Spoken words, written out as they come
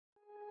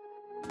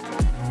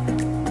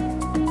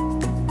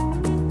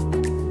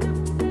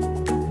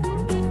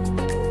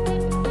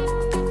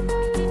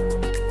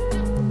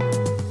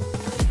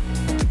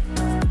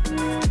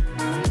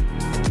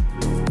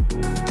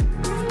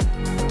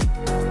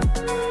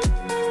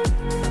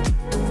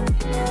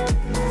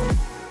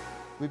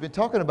We've been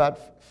talking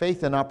about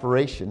faith in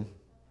operation,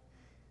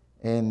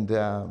 and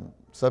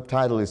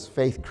subtitle is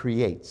Faith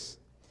Creates.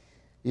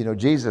 You know,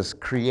 Jesus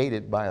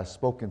created by his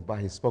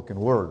spoken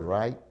word,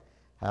 right?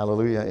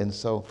 Hallelujah. And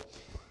so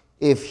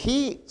if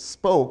he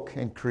spoke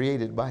and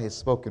created by his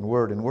spoken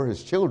word and we're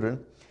his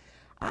children,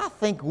 I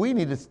think we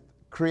need to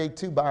create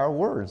too by our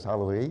words.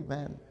 Hallelujah.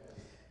 Amen.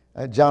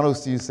 John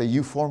Osteen used to say,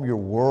 you form your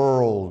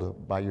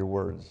world by your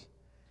words.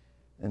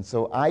 And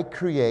so I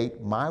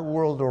create my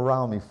world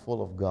around me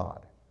full of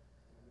God.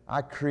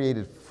 I create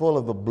it full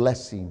of the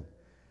blessing.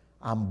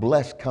 I'm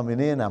blessed coming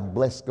in. I'm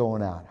blessed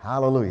going out.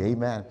 Hallelujah.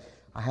 Amen.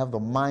 I have the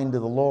mind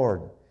of the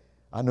Lord.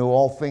 I know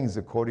all things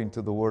according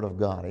to the word of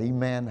God.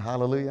 Amen.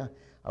 Hallelujah.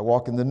 I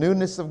walk in the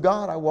newness of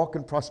God. I walk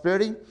in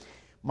prosperity.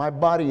 My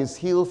body is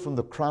healed from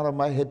the crown of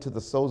my head to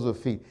the soles of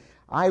the feet.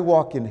 I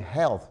walk in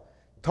health,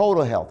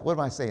 total health. What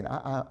am I saying?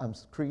 I'm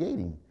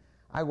creating.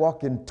 I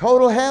walk in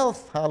total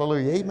health.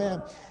 Hallelujah.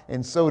 Amen.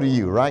 And so do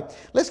you, right?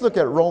 Let's look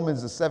at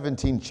Romans, the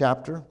 17th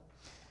chapter.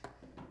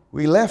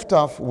 We left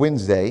off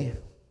Wednesday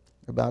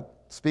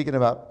speaking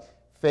about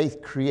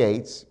faith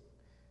creates.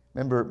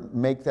 Remember,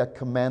 make that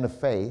command of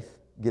faith.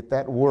 Get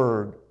that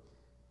word.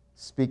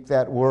 Speak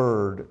that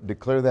word.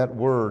 Declare that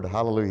word.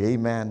 Hallelujah.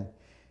 Amen.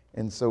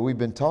 And so we've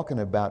been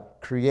talking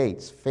about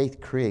creates. Faith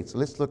creates.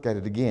 Let's look at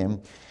it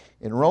again.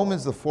 In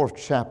Romans, the 4th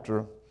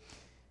chapter,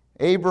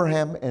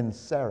 Abram and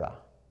Sarai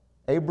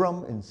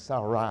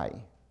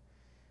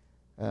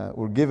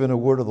were given a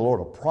word of the Lord,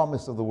 a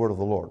promise of the word of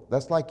the Lord.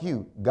 That's like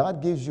you.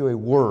 God gives you a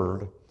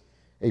word,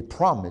 a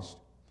promise,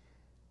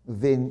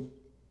 then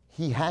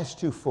he has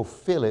to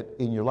fulfill it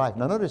in your life.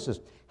 Now notice this,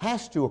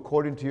 has to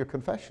according to your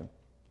confession.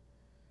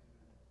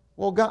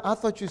 Well, God, I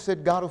thought you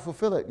said God will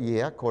fulfill it.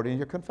 Yeah, according to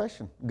your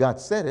confession. God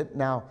said it,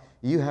 now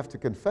you have to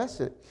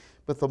confess it.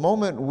 But the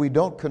moment we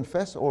don't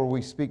confess or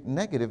we speak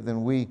negative,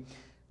 then we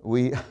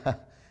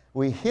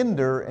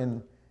hinder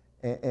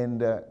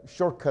and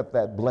shortcut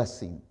that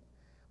blessing.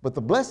 But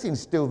the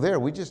blessing's still there.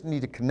 We just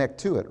need to connect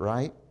to it,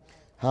 right?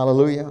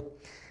 Hallelujah.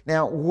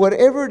 Now,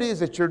 whatever it is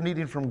that you're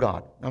needing from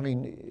God, I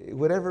mean,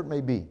 whatever it may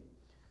be,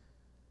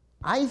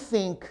 I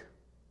think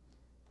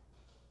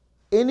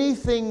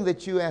anything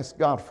that you ask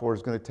God for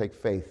is going to take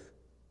faith.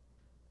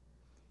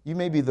 You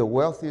may be the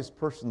wealthiest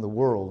person in the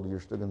world,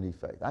 you're still going to need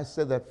faith. I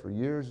said that for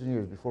years and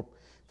years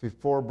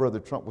before Brother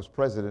Trump was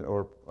president,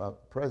 or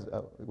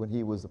when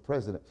he was the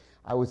president.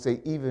 I would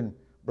say even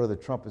Brother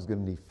Trump is going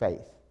to need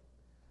faith.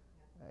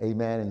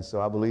 Amen. And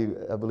so I believe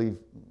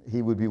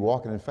he would be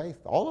walking in faith.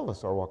 All of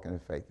us are walking in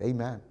faith.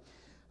 Amen.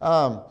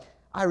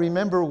 I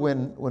remember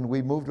when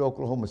we moved to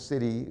Oklahoma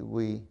City,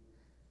 we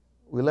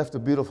left a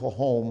beautiful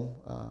home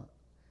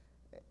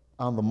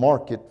on the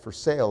market for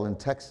sale in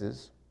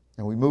Texas,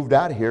 and we moved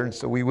out here, and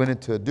so we went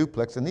into a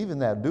duplex, and even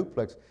that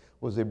duplex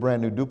was a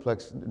brand new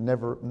duplex.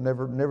 No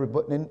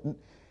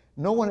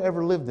one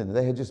ever lived in it.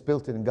 They had just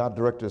built it, and God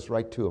directed us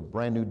right to a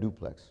brand new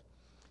duplex.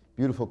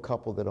 Beautiful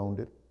couple that owned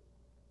it.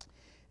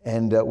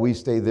 And we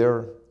stayed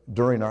there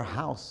during our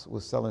house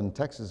was selling in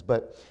Texas.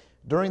 But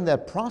during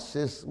that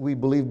process, we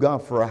believed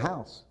God for a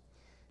house.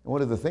 And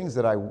one of the things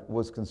that I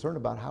was concerned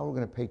about, how we're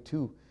going to pay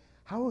two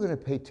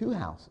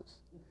houses.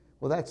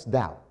 Well, that's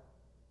doubt.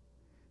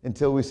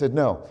 Until we said,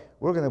 no,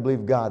 we're going to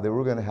believe God that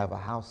we're going to have a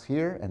house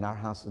here and our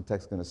house in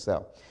Texas is going to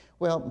sell.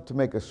 Well, to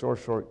make a story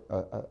short,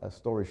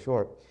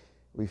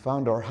 we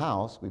found our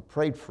house, we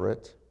prayed for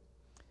it,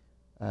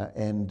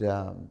 and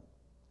the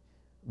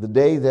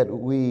day that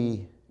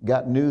we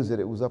got news that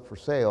it was up for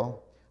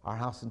sale, our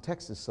house in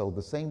Texas sold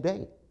the same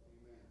day.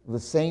 The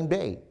same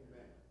day.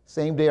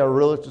 Same day our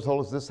realtor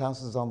told us this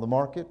house is on the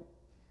market.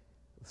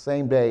 The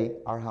same day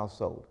our house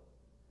sold.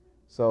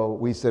 So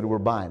we said we're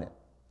buying it.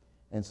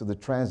 And so the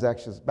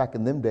transactions, back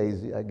in them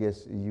days, I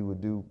guess you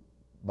would do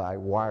by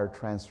wire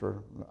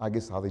transfer. I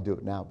guess how they do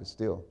it now, but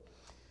still.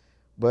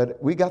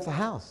 But we got the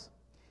house.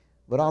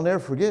 But I'll never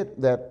forget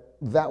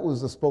that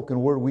was the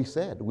spoken word we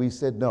said. We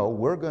said, no,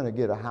 we're going to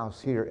get a house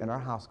here and our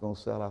house is going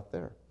to sell out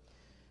there.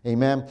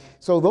 Amen.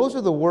 So those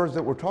are the words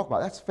that we're talking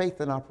about. That's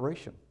faith in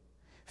operation.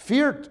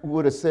 Fear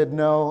would have said,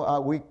 no,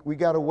 we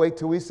got to wait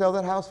till we sell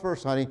that house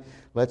first, honey.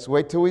 Let's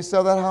wait till we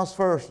sell that house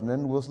first, and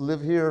then we'll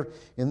live here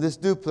in this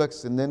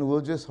duplex, and then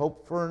we'll just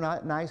hope for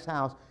a nice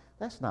house.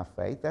 That's not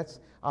faith. That's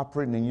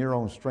operating in your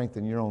own strength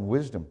and your own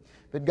wisdom.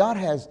 But God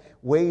has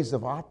ways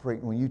of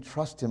operating when you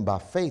trust Him by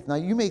faith. Now,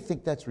 you may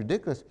think that's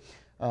ridiculous.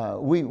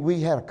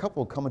 We had a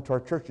couple come into our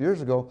church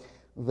years ago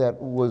that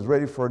was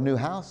ready for a new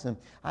house, and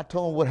I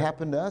told them what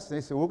happened to us, and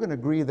they said, we're going to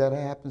agree that it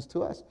happens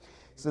to us.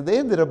 So they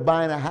ended up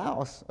buying a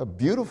house, a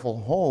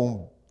beautiful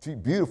home,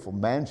 beautiful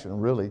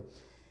mansion, really.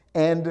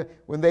 And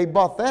when they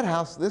bought that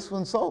house, this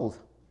one sold.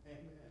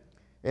 Amen.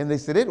 And they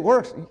said, it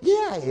works.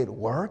 Yeah, it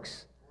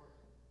works.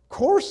 Of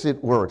course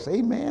it works.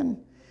 Amen.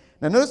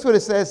 Now notice what it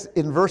says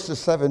in verses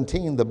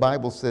 17. The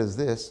Bible says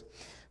this.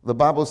 The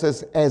Bible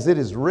says, as it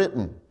is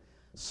written.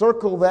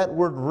 Circle that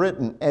word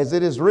written, as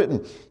it is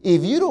written.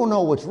 If you don't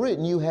know what's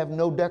written, you have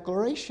no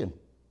declaration.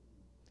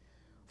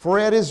 For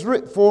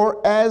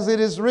as it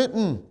is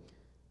written,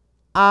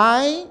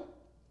 I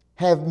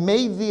have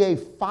made thee a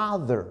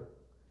father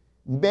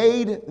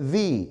made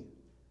thee.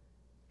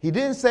 He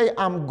didn't say,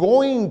 I'm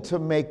going to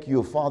make you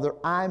a father.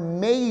 I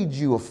made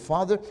you a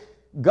father.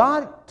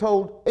 God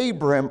told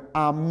Abraham,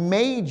 I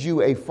made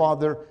you a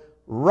father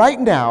right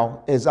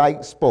now as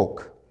I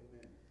spoke,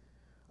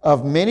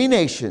 of many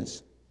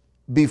nations,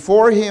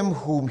 before him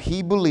whom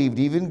he believed,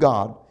 even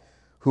God,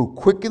 who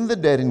quickened the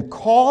dead and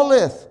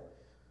calleth,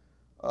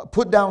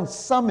 put down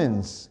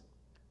summons,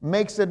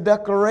 makes a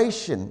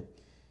declaration.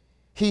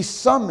 He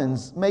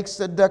summons, makes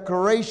a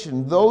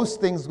declaration, those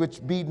things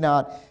which be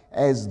not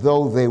as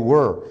though they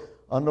were.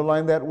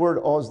 Underline that word,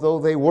 as though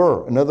they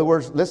were. In other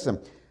words, listen,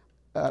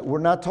 we're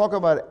not talking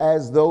about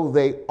as though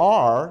they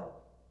are,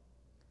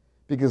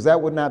 because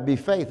that would not be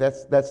faith.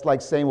 That's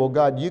like saying, well,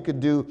 God, you can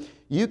do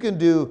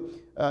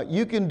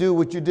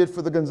what you did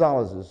for the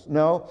Gonzaleses.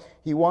 No,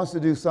 he wants to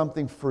do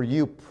something for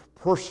you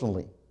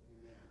personally.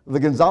 The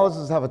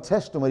Gonzaleses have a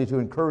testimony to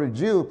encourage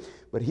you,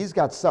 but he's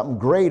got something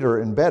greater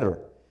and better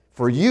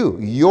for you,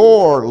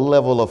 your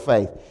level of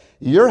faith.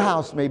 Your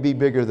house may be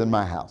bigger than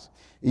my house.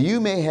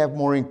 You may have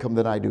more income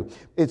than I do.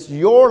 It's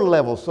your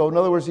level. So in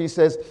other words, he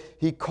says,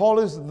 he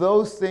calls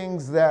those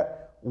things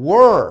that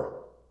were.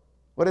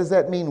 What does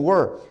that mean,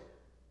 were?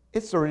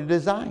 It's already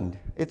designed.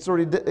 It's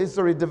already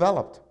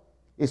developed.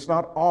 It's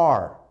not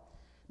are.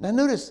 Now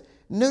notice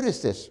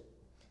this.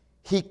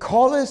 He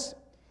calls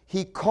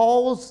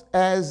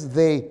as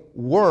they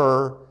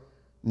were,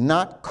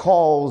 not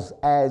calls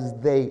as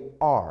they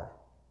are.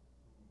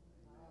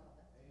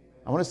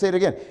 I want to say it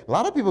again. A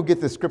lot of people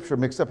get this scripture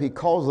mixed up. He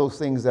calls those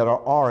things that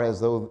are as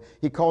though,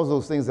 he calls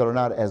those things that are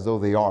not as though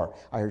they are.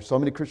 I heard so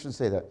many Christians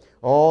say that.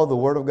 Oh, the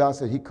Word of God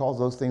said he calls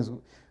those things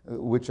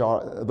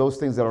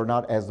that are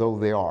not as though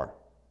they are.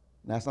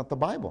 And that's not the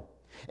Bible.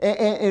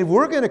 And if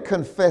we're going to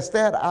confess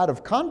that out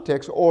of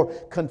context or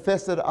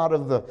confess it out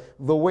of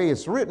the way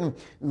it's written,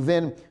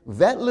 then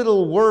that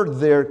little word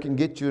there can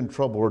get you in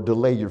trouble or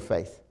delay your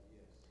faith.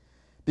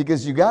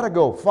 Because you got to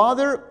go,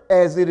 Father,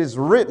 as it is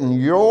written,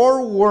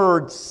 your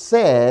word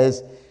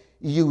says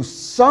you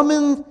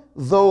summon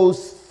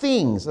those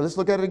things. So let's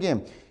look at it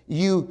again.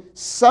 You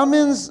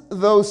summons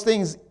those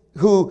things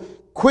who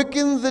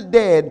quicken the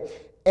dead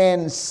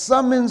and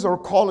summons or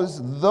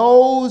calls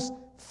those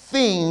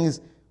things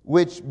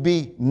which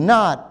be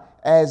not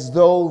as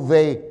though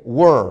they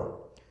were.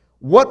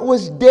 What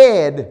was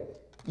dead,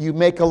 you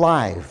make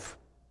alive.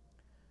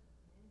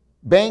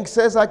 Bank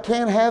says, I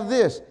can't have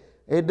this.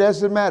 It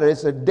doesn't matter.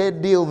 It's a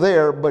dead deal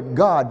there, but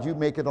God, you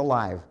make it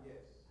alive.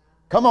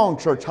 Come on,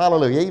 church.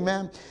 Hallelujah.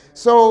 Amen.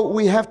 So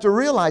we have to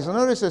realize, and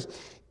notice this,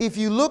 if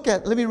you look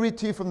at, let me read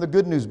to you from the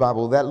Good News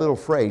Bible, that little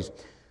phrase.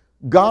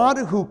 God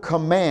who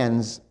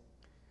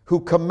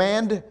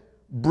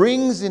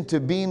brings into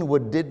being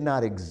what did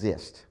not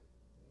exist.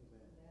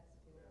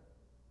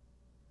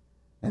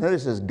 And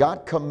notice this,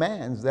 God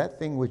commands that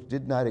thing which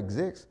did not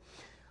exist.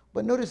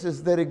 But notice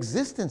this, that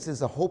existence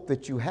is a hope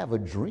that you have, a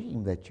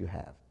dream that you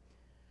have.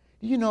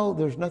 Do you know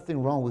there's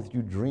nothing wrong with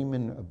you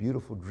dreaming a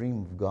beautiful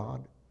dream of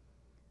God?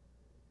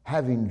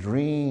 Having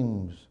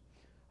dreams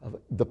of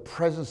the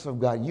presence of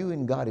God, you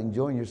and God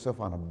enjoying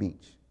yourself on a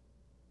beach.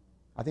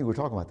 I think we're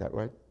talking about that,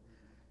 right?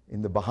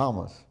 In the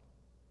Bahamas.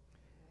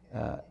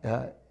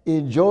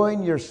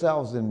 Enjoying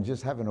yourselves and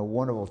just having a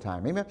wonderful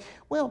time. Amen.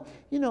 Well,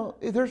 you know,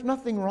 there's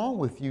nothing wrong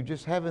with you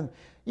just having,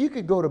 you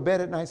could go to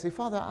bed at night and say,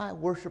 Father, I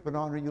worship and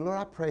honor you. Lord,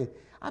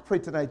 I pray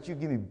tonight you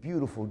give me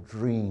beautiful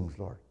dreams,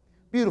 Lord.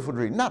 Beautiful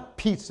dreams, not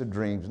pizza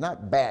dreams,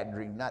 not bad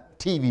dreams, not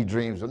TV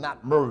dreams, or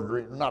not murder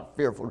dreams, not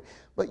fearful,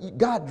 but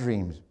God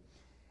dreams.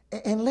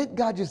 And let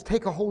God just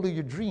take a hold of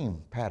your dream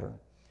pattern.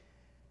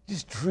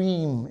 Just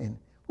dream and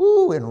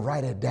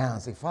write it down.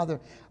 Say,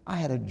 Father, I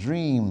had a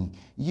dream.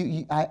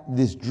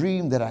 This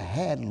dream that I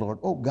had, Lord.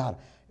 Oh, God,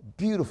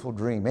 beautiful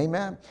dream.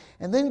 Amen.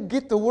 And then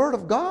get the Word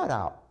of God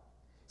out.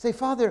 Say,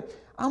 Father,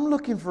 I'm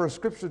looking for a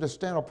scripture to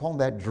stand upon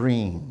that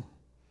dream.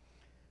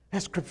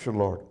 That scripture,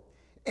 Lord.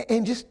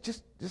 And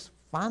just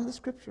find the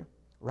scripture.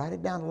 Write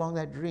it down along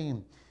that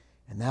dream.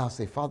 And now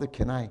say, Father,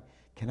 can I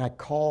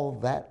call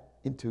that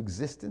into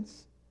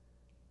existence?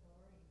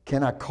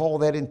 Can I call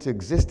that into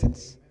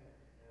existence?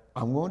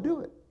 I'm going to do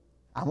it.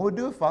 I'm going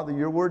to do it, Father.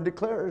 Your word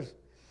declares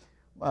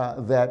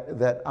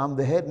that I'm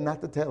the head and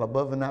not the tail,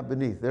 above and not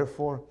beneath.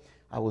 Therefore,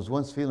 I was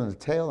once feeling the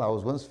tail. I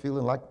was once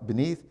feeling like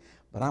beneath,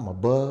 but I'm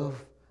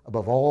above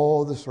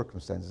all the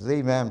circumstances.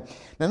 Amen.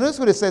 Now notice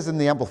what it says in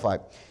the Amplified.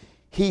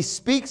 He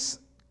speaks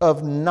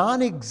of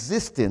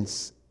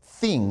non-existent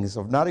things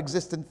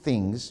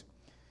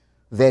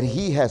that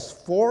he has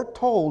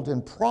foretold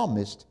and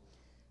promised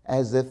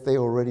as if they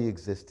already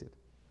existed.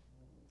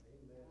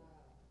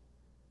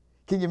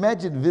 Can you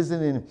imagine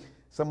visiting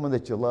someone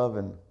that you love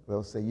and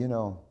they'll say, you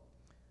know,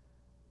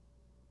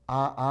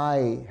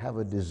 I have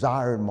a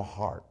desire in my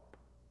heart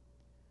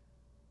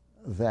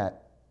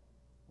that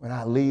when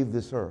I leave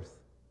this earth,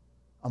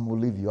 I'm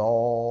going to leave you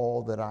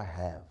all that I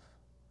have.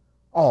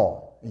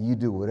 All. And you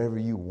do whatever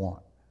you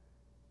want.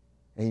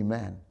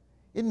 Amen.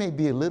 It may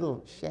be a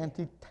little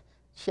shanty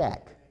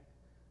shack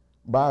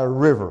by a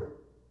river.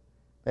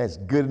 That's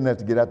good enough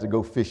to get out to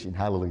go fishing.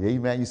 Hallelujah.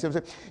 Amen. You see what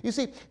I'm saying? You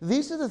see,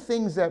 these are the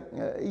things that,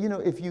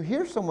 if you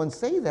hear someone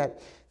say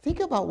that, think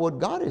about what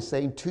God is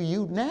saying to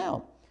you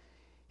now.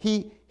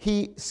 He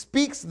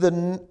speaks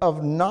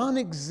of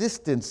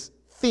non-existence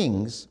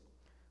things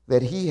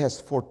that he has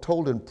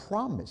foretold and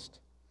promised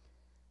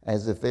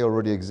as if they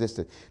already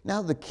existed.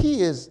 Now, the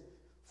key is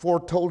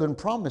foretold and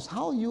promised.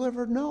 How will you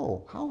ever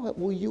know? How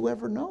will you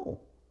ever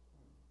know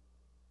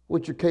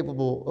what you're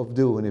capable of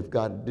doing if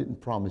God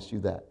didn't promise you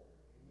that?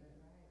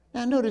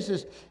 Now, notice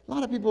this. A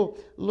lot of people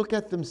look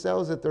at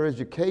themselves at their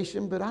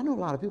education, but I know a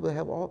lot of people that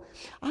have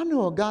I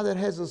know a guy that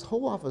has his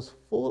whole office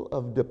full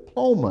of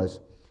diplomas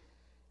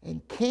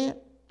and can't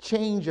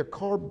change a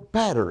car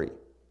battery.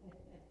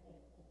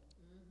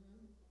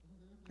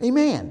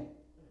 Amen.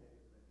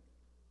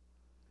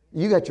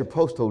 You got your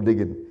post-hole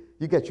digging.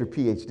 You got your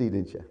PhD,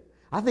 didn't you?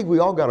 I think we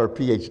all got our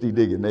PhD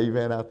digging.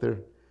 Amen out there.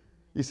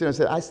 You see what I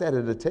said? I sat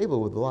at a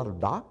table with a lot of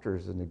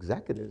doctors and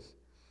executives.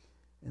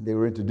 And they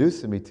were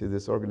introducing me to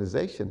this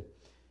organization.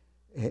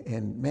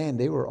 And man,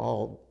 they were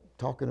all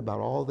talking about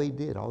all they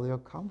did, all their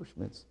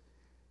accomplishments.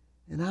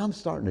 And I'm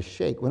starting to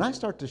shake. When I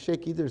start to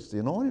shake, either it's the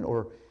anointing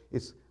or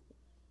it's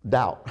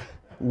doubt,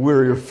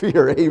 worry, or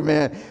fear.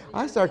 Amen.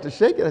 I start to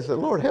shake it. I said,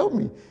 Lord, help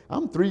me.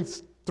 I'm three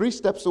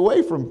steps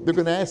away from, they're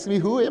going to ask me,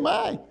 who am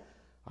I?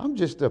 I'm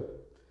just the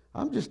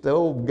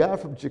old guy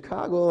from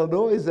Chicago,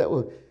 Illinois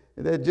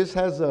that just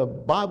has a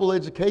Bible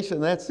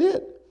education. That's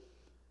it.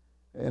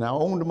 And I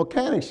owned a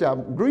mechanic shop,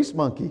 grease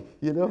monkey,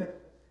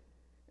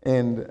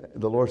 And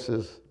the Lord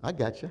says, I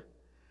got you.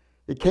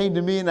 It came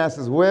to me and I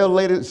says, well,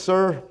 ladies,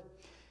 sir,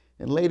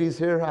 and ladies,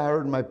 here I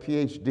earned my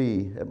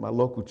PhD at my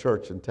local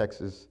church in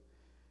Texas.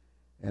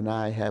 And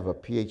I have a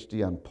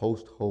PhD on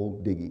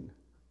post-hole digging.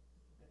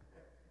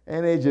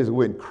 And they just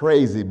went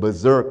crazy,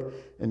 berserk,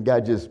 and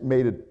God just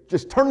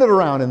turned it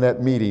around in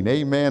that meeting.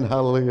 Amen,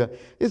 hallelujah.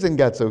 Isn't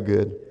God so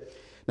good?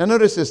 Now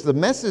notice this, the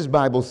Message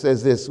Bible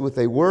says this, with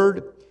a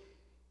word,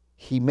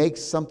 he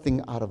makes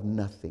something out of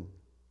nothing.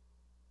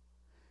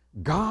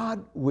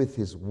 God, with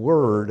his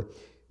word,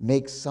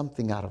 makes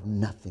something out of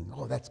nothing.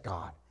 Oh, that's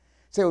God.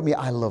 Say with me,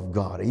 I love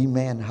God.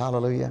 Amen.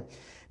 Hallelujah.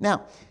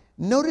 Now,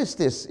 notice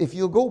this. If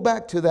you'll go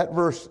back to that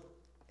verse,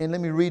 and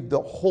let me read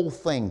the whole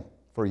thing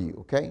for you,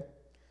 okay?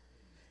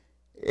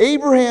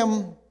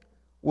 Abraham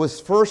was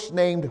first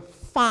named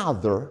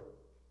father,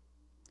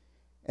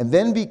 and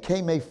then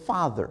became a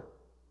father.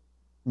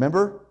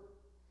 Remember?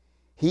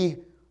 He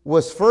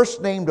was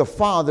first named a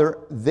father,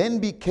 then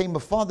became a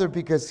father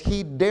because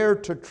he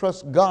dared to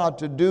trust God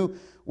to do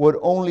what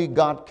only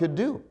God could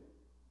do.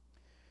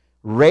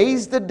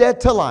 Raise the dead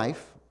to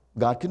life,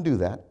 God can do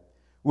that.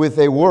 With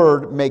a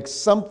word, make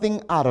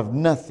something out of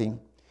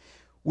nothing.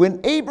 When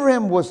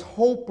Abraham was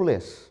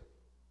hopeless,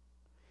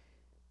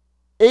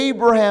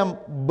 Abraham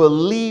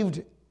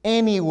believed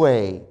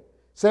anyway.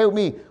 Say with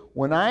me,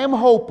 when I am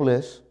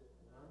hopeless,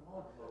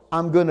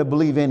 I'm going to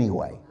believe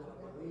anyway.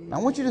 I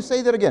want you to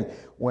say that again.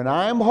 When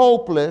I'm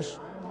hopeless,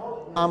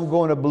 I'm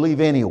going to believe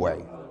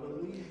anyway.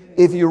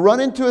 If you run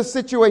into a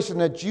situation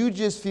that you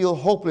just feel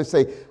hopeless,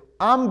 say,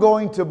 I'm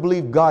going to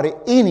believe God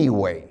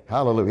anyway.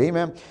 Hallelujah.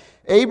 Amen.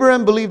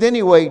 Abraham believed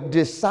anyway,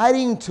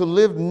 deciding to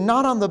live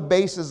not on the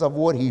basis of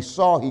what he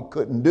saw he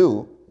couldn't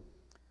do,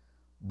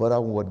 but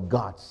on what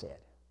God said.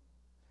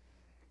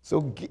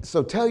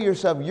 So tell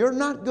yourself, you're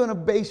not going to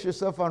base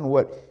yourself on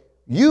what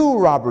you,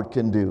 Robert,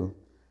 can do,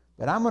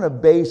 but I'm going to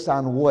base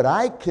on what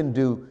I can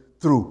do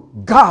through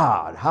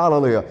God.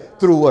 Hallelujah.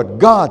 Through what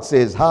God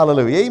says.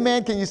 Hallelujah.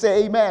 Amen. Can you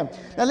say amen?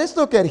 Now let's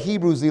look at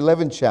Hebrews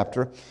 11th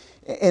chapter.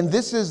 And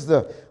this is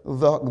the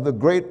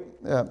great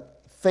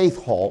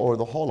faith hall, or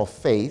the hall of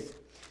faith.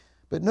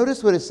 But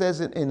notice what it says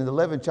in the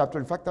 11th chapter.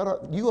 In fact,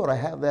 you ought to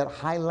have that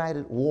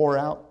highlighted, wore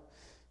out,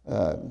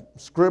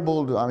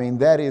 scribbled. I mean,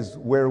 that is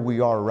where we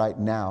are right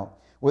now.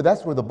 Well,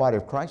 that's where the body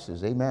of Christ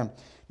is. Amen.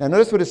 Now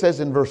notice what it says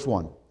in verse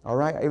 1. All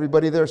right,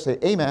 everybody there say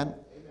amen.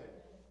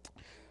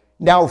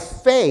 Now,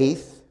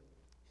 faith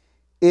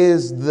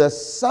is the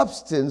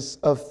substance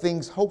of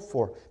things hoped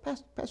for.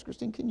 Pastor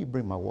Christine, can you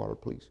bring my water,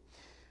 please?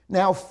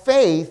 Now,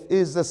 faith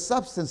is the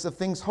substance of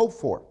things hoped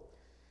for.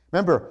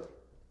 Remember,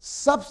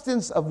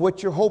 substance of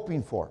what you're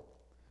hoping for.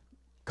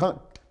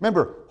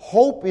 Remember,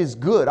 hope is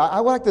good.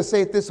 I would like to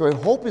say it this way.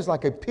 Hope is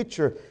like a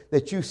picture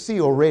that you see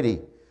already.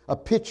 A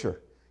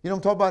picture. You know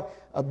what I'm talking about?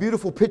 A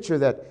beautiful picture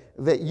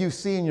that you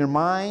see in your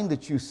mind,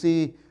 that you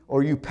see,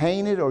 or you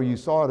painted, or you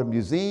saw at a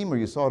museum, or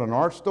you saw at an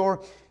art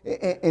store.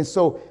 And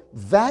so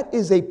that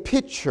is a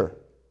picture.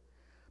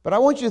 But I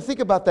want you to think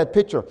about that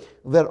picture.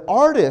 That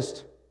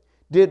artist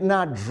did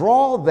not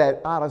draw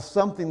that out of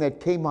something that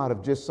came out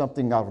of just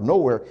something out of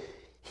nowhere.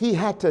 He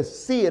had to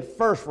see it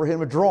first for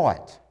him to draw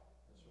it.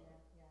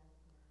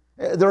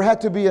 There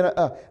had to be an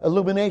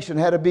illumination,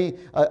 had to be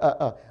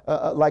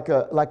like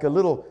a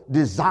little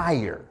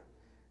desire.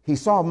 He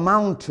saw a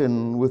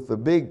mountain with a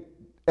big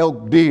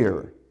elk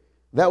deer.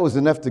 That was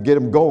enough to get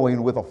him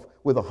going with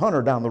a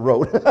hunter down the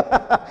road.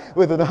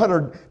 With a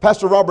hunter,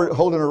 Pastor Robert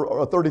holding a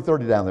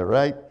 30-30 down there,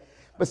 right?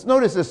 But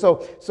notice this,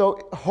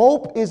 so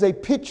hope is a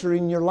picture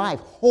in your life.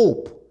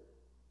 Hope.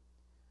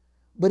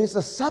 but it's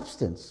a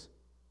substance.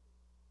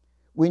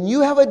 When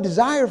you have a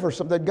desire for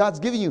something that God's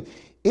giving you,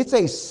 it's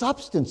a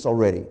substance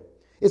already.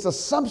 It's a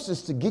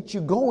substance to get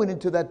you going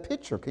into that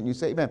picture. Can you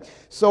say amen?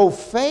 So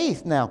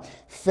faith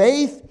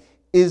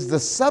is the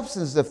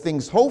substance of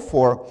things hoped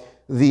for,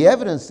 the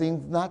evidence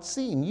things not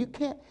seen. You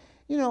can't,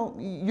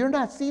 you're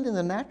not seen in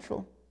the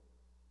natural.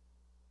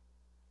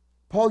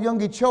 Paul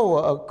Youngie Cho,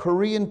 a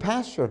Korean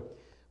pastor,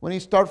 when he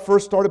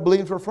first started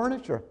believing for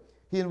furniture,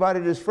 he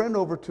invited his friend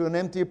over to an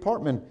empty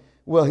apartment.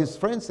 Well, his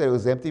friend said it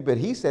was empty, but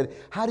he said,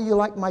 "How do you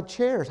like my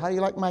chairs? How do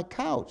you like my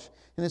couch?"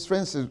 And his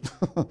friend said,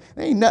 "There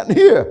ain't nothing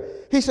here."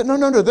 He said,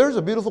 No, there's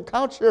a beautiful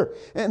couch here,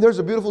 and there's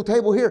a beautiful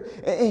table here,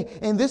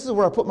 and this is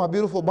where I put my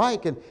beautiful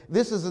bike, and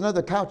this is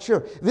another couch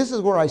here. This is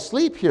where I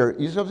sleep here.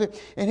 You know what I'm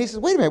saying? And he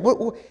said, "Wait a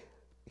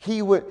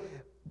minute,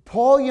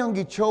 Paul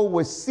Youngie Cho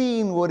was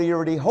seeing what he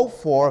already hoped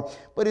for,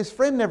 but his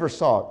friend never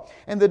saw it.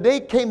 And the day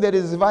came that he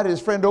invited his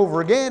friend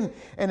over again,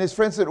 and his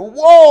friend said,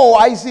 "Whoa,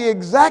 I see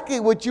exactly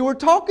what you were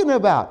talking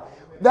about."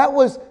 That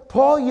was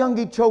Paul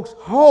Youngie Cho's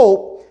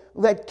hope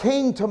that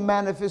came to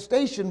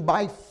manifestation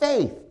by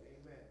faith.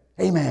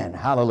 Amen.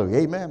 Hallelujah.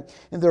 Amen.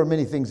 And there are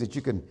many things that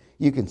you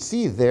can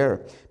see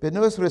there. But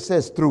notice what it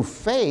says, through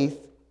faith.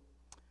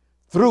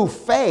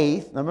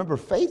 Now remember,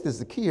 faith is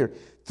the key here.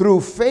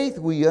 Through faith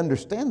we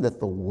understand that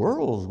the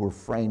worlds were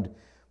framed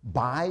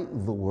by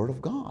the Word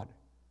of God.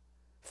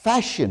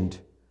 Fashioned.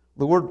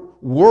 The word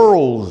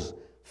worlds,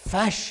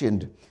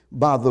 fashioned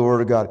by the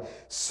Word of God.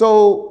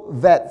 So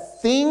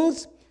that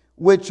things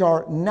which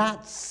are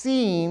not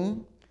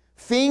seen,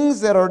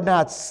 things that are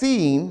not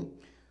seen,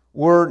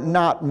 were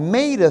not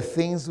made of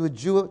things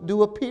which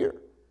do appear.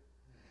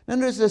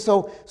 And there's this,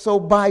 so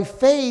by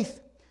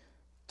faith,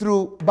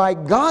 by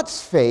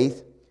God's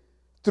faith,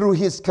 through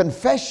His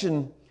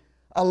confession,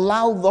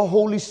 allow the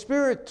Holy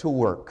Spirit to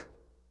work.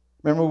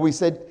 Remember we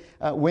said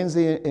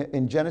Wednesday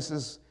in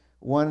Genesis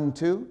 1 and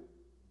 2?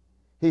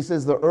 He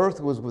says the earth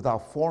was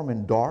without form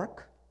and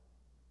dark,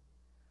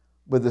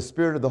 but the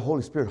Spirit of the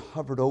Holy Spirit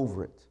hovered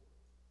over it.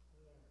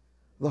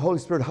 The Holy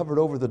Spirit hovered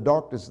over the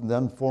darkness and the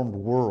unformed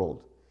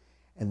world.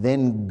 And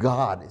then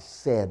God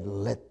said,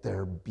 "Let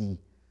there be."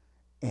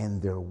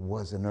 And there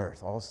was an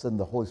earth. All of a sudden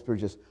the Holy Spirit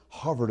just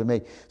hovered and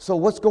made. So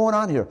what's going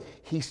on here?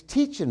 He's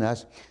teaching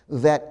us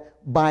that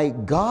by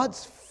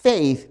God's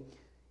faith,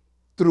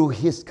 through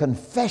His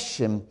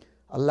confession,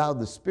 allow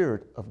the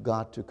Spirit of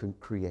God to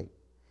create.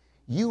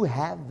 You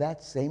have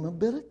that same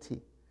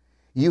ability.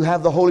 You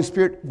have the Holy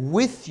Spirit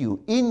with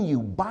you, in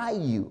you, by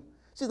you.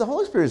 See, the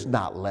Holy Spirit is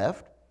not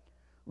left.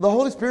 The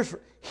Holy Spirit's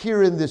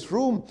here in this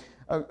room,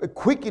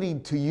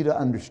 quickening to you to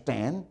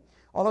understand.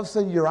 All of a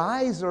sudden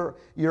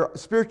your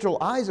spiritual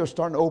eyes are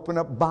starting to open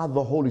up by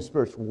the Holy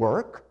Spirit's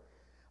work.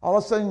 All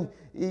of a sudden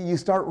you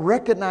start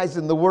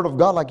recognizing the Word of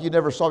God like you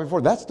never saw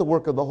before. That's the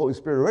work of the Holy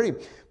Spirit already.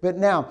 But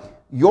now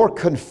your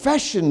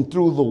confession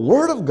through the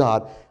Word of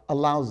God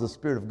allows the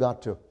Spirit of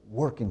God to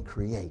work and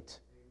create.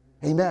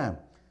 Amen.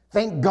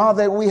 Thank God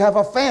that we have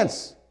a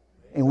fence,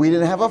 and we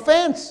didn't have a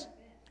fence.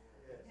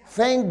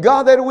 Thank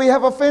God that we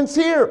have a fence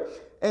here.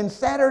 And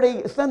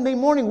Sunday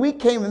morning we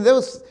came, and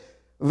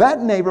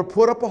that neighbor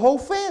put up a whole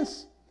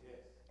fence.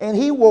 And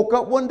he woke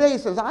up one day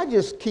and says, "I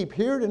just keep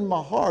hearing in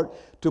my heart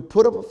to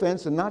put up a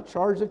fence and not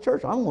charge the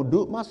church. I'm going to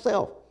do it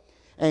myself."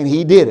 And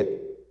he did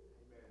it.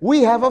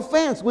 We have a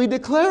fence. We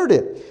declared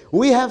it.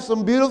 We have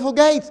some beautiful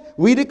gates.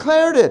 We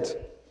declared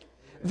it.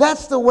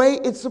 That's the way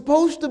it's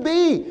supposed to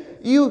be.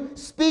 You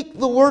speak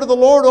the word of the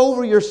Lord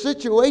over your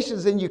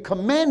situations, and you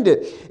command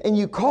it, and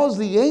you cause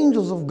the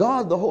angels of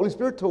God, the Holy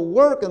Spirit, to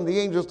work and the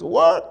angels to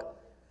work.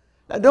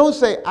 Now don't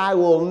say, "I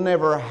will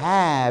never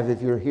have," if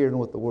you're hearing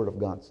what the Word of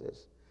God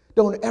says.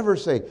 Don't ever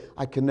say,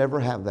 "I can never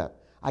have that.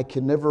 I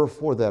can never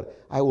afford that.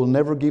 I will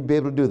never be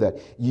able to do that."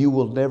 You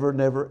will never,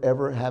 never,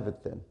 ever have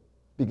it then,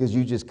 because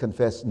you just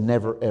confess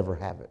never, ever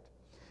have it.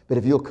 But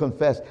if you'll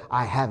confess,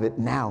 "I have it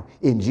now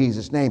in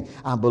Jesus' name,"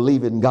 I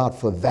believe in God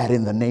for that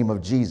in the name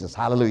of Jesus.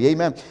 Hallelujah.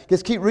 Amen.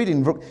 Let's keep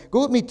reading.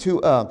 Go with me to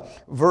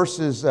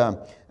verses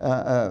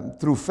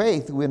through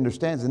faith, we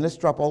understand. And let's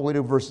drop all the way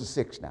to verses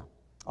 6 now.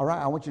 All right,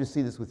 I want you to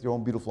see this with your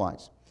own beautiful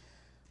eyes.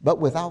 But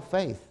without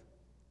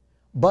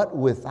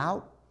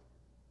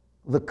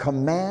the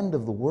command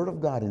of the Word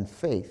of God in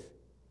faith,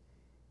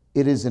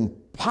 it is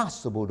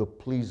impossible to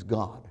please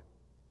God.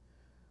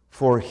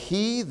 For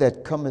he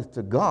that cometh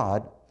to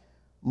God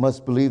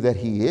must believe that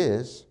He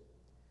is,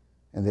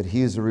 and that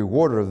He is a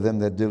rewarder of them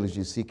that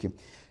diligently seek Him.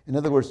 In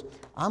other words,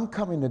 I'm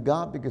coming to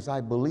God because I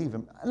believe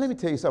Him. And let me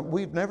tell you something.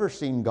 We've never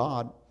seen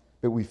God,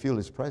 but we feel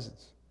His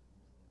presence.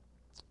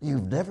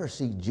 You've never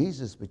seen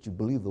Jesus, but you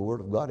believe the Word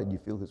of God and you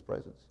feel His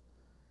presence.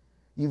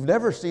 You've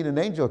never seen an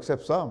angel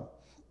except some,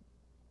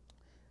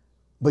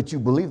 but you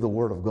believe the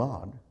Word of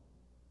God.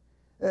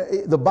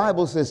 The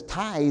Bible says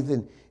tithe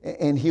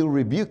and He'll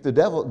rebuke the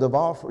devil,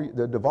 devour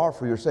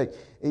for your sake.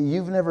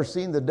 You've never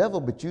seen the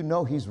devil, but you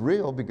know he's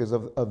real because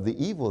of the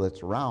evil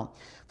that's around.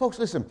 Folks,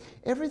 listen,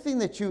 anything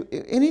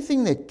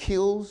that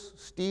kills,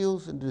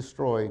 steals, and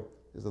destroys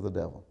is of the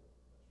devil.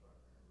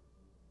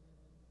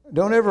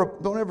 Don't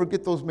ever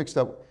get those mixed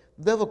up.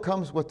 The devil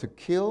comes what? To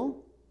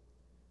kill,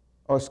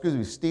 or excuse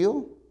me,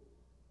 steal,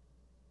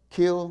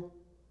 kill,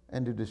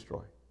 and to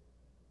destroy.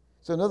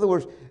 So in other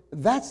words,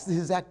 that's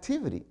his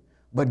activity.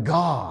 But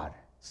God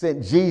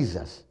sent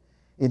Jesus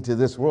into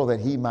this world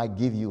that he might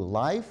give you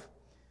life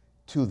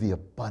to the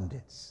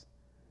abundance.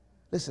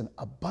 Listen,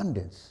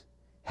 abundance.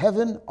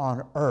 Heaven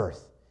on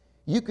earth.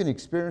 You can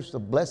experience the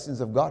blessings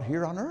of God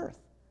here on earth.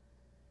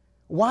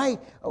 Why,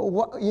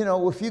 you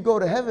know, if you go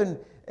to heaven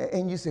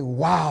and you say,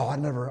 wow, I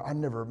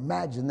never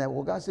imagined that.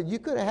 Well, God said, you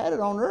could have had it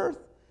on earth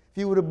if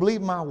you would have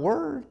believed my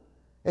word.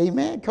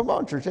 Amen. Come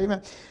on, church.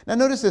 Amen. Now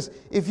notice this.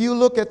 If you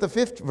look at the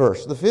fifth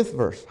verse,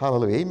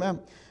 hallelujah. Amen.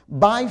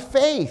 By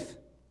faith,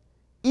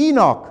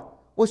 Enoch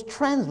was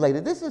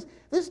translated. This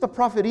is the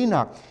prophet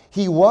Enoch.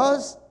 He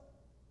was,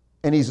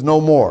 and he's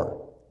no more.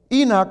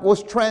 Enoch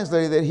was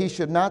translated that he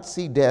should not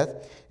see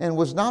death, and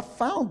was not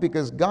found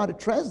because God had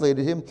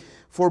translated him.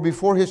 For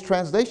before his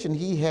translation,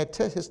 he had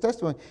his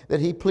testimony that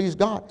he pleased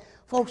God.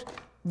 Folks,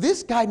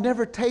 this guy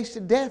never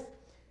tasted death.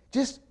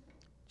 Just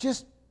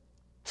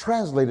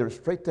translated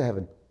straight to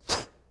heaven.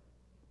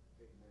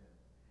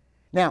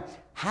 Now,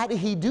 how did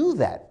he do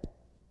that?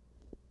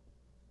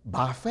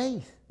 By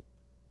faith.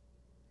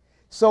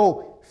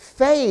 So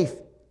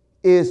faith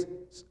is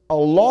a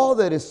law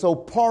that is so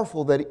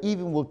powerful that it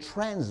even will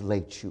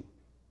translate you.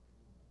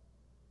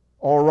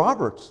 Oral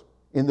Roberts,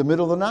 in the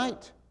middle of the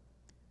night,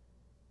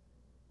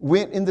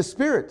 went in the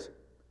spirit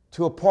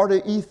to a part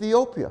of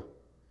Ethiopia,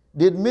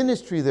 did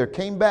ministry there,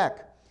 came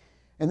back,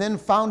 and then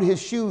found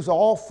his shoes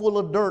all full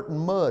of dirt and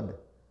mud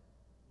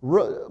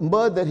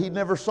that he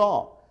never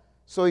saw.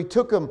 So he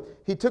took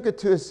it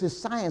to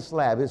his science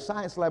lab, his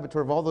science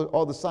laboratory of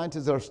all the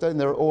scientists that are studying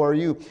there at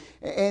ORU,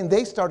 and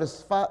they started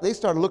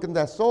looking at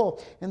that soil,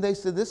 and they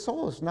said, this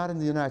soil is not in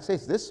the United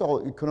States. This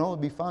soil, it can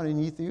only be found in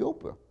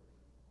Ethiopia.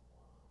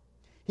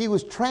 He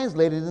was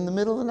translated in the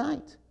middle of the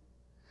night.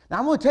 Now,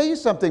 I'm going to tell you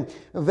something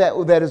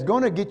that is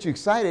going to get you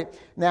excited.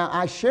 Now,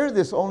 I share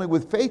this only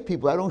with faith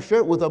people. I don't share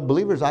it with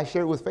unbelievers. I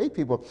share it with faith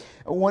people.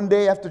 One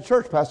day after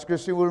church, Pastor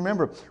Christy will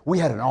remember, we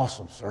had an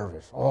awesome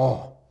service.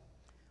 Oh,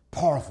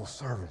 powerful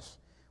service.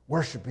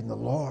 Worshiping the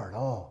Lord.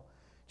 Oh,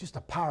 just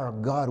the power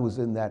of God was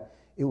in that.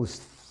 It was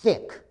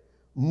thick,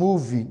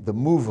 the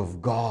move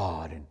of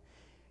God.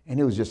 And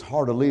it was just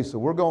hard to leave. So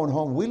we're going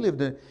home.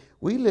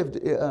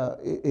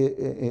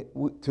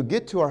 To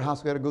get to our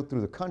house, we had to go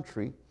through the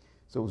country.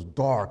 So it was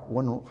dark,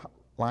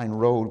 one-line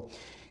road.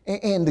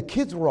 And the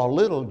kids were all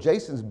little.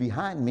 Jason's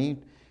behind me,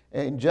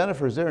 and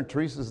Jennifer's there, and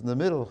Teresa's in the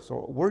middle.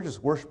 So we're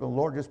just worshiping the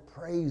Lord, just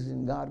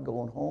praising God,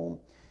 going home.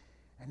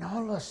 And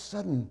all of a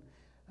sudden,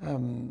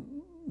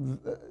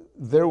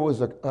 there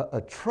was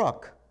a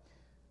truck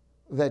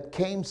that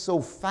came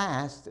so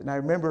fast. And I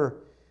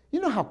remember, you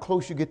know how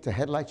close you get to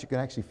headlights? You can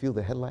actually feel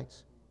the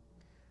headlights.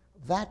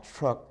 That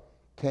truck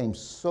came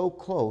so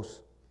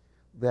close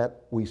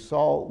that we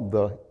saw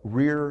the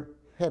rear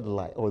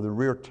headlight or the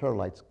rear tail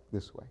lights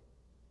this way.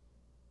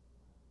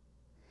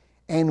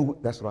 And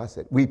that's what I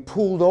said. We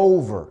pulled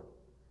over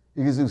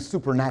because it was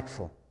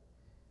supernatural.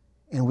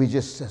 And we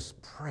just says,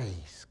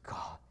 praise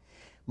God.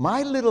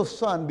 My little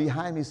son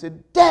behind me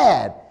said,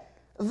 Dad,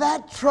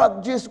 that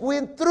truck just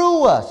went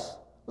through us.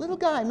 Little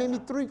guy, maybe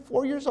 3,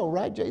 4 years old,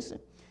 right, Jason?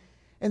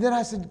 And then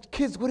I said,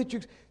 kids, what did you...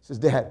 He says,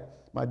 Dad,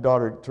 my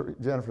daughter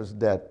Jennifer said,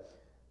 Dad,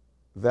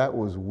 that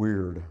was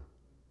weird.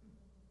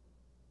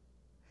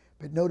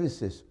 But notice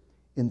this.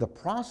 In the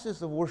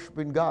process of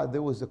worshiping God,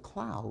 there was a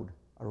cloud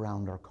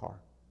around our car.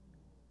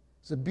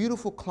 It's a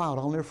beautiful cloud.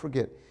 I'll never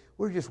forget.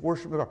 We're just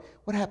worshiping God.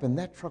 What happened?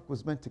 That truck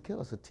was meant to kill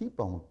us, a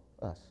T-bone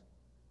us.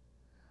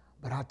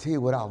 But I'll tell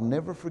you what, I'll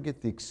never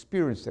forget the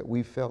experience that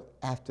we felt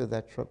after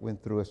that truck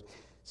went through us.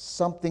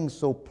 Something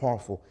so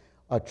powerful,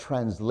 a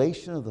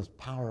translation of the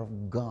power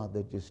of God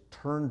that just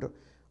turned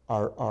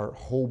our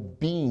whole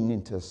being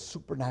into a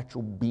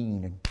supernatural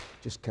being and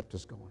just kept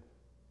us going.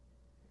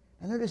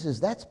 And notice this,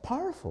 that's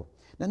powerful.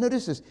 Now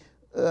notice this,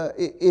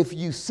 if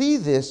you see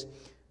this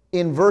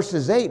in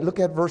verses 8, look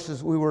at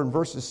we were in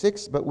verses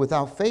 6, but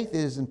without faith it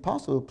is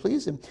impossible to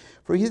please him.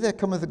 For he that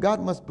cometh to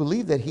God must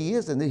believe that he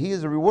is, and that he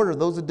is a rewarder of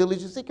those that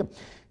diligently seek him.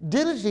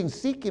 Diligently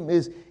seek him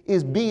is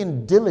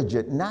being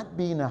diligent, not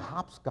being a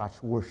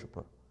hopscotch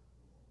worshiper.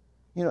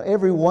 You know,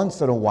 every once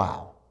in a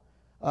while.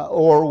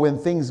 Or when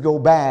things go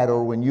bad,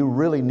 or when you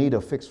really need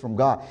a fix from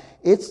God.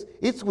 It's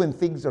when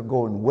things are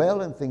going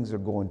well and things are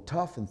going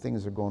tough and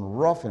things are going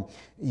rough and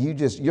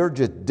you're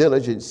just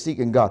diligent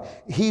seeking God.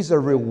 He's a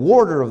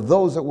rewarder of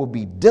those that will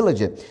be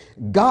diligent.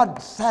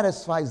 God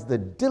satisfies the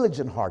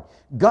diligent heart.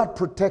 God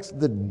protects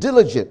the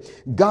diligent.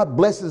 God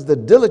blesses the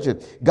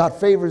diligent. God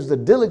favors the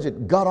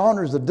diligent. God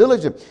honors the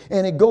diligent.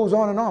 And it goes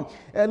on and on.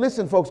 And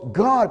listen, folks,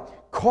 God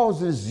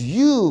causes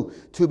you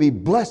to be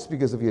blessed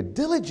because of your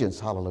diligence.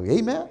 Hallelujah.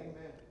 Amen.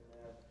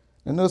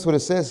 And notice what it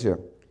says here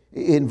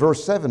in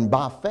verse 7,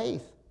 by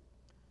faith,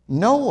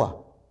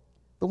 Noah,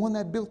 the one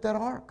that built that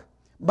ark.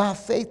 By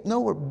faith,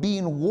 Noah,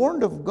 being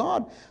warned of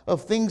God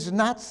of things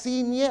not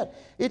seen yet.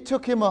 It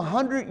took him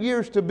 100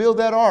 years to build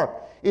that ark.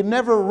 It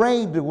never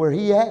rained where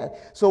he had.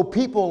 So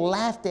people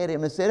laughed at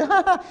him and said,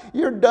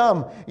 you're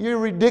dumb. You're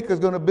ridiculous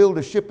going to build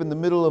a ship in the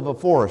middle of a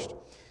forest.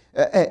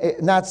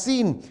 Not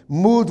seen,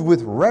 moved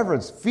with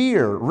reverence,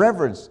 fear,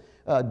 reverence,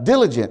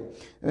 diligent,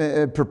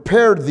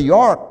 prepared the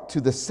ark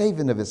to the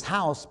saving of his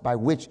house, by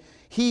which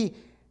he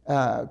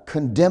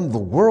condemned the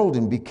world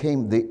and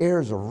became the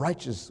heirs of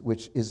righteousness,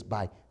 which is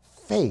by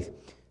faith.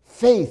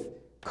 Faith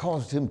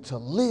caused him to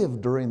live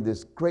during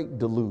this great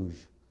deluge.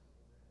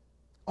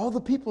 All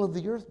the people of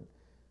the earth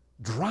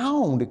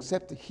drowned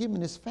except him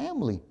and his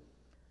family,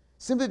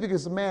 simply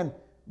because the man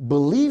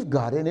believed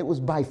God, and it was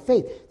by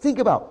faith. Think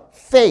about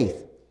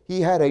faith. He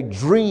had a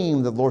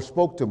dream. The Lord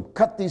spoke to him.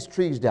 Cut these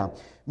trees down.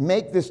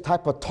 Make this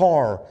type of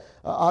tar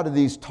out of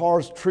these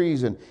tar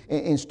trees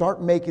and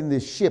start making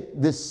this ship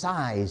this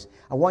size.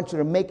 I want you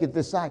to make it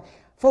this size.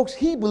 Folks,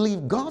 he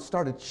believed God,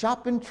 started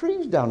chopping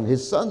trees down.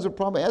 His sons would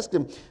probably ask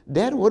him,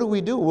 Dad, what do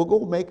we do? We'll go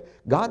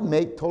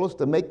make, told us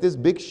to make this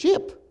big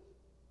ship.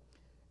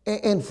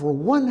 And for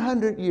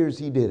 100 years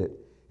he did it,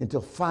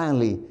 until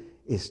finally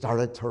it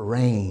started to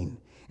rain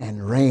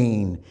and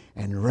rain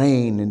and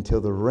rain,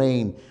 until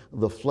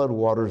the flood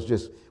waters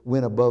just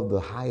went above the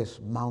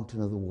highest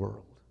mountain of the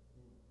world.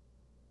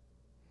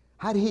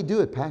 How did he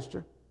do it,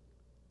 Pastor?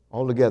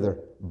 Altogether,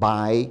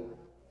 by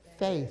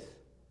faith.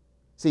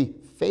 See,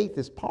 faith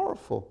is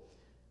powerful.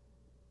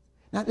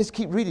 Now, let's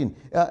keep reading,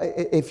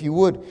 if you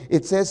would.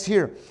 It says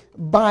here,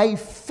 by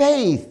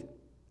faith,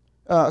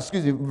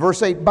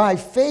 verse 8, by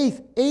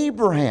faith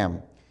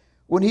Abraham,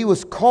 when he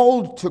was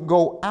called to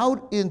go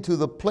out into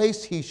the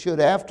place he should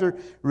after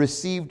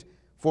received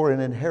for an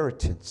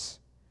inheritance,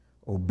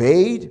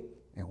 obeyed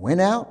and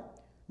went out,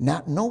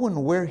 not knowing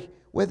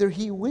whether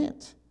he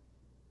went.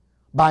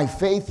 By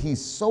faith he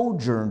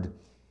sojourned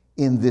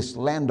in this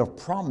land of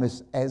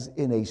promise, as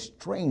in a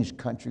strange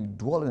country,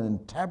 dwelling in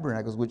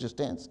tabernacles, which is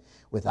tents,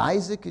 with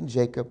Isaac and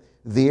Jacob,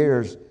 the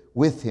heirs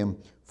with him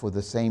for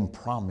the same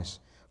promise.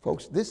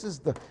 Folks, this is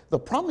the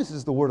promise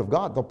is the word of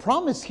God. The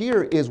promise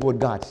here is what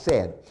God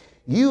said.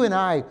 You and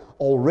I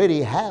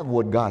already have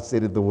what God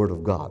said in the word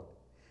of God.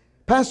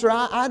 Pastor,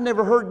 I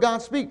never heard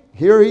God speak.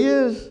 Here he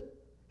is.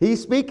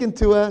 He's speaking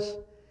to us.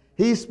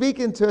 He's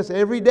speaking to us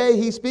every day.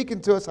 He's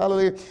speaking to us.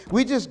 Hallelujah.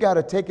 We just got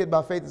to take it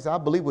by faith and say, I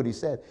believe what he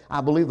said.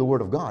 I believe the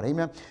word of God.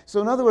 Amen.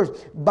 So in other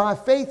words, by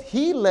faith,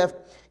 he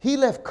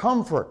left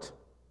comfort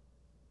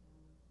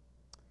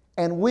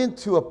and went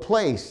to a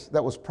place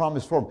that was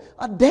promised for him.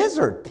 A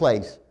desert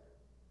place.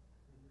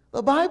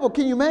 The Bible,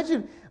 can you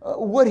imagine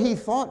what he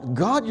thought?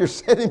 God, you're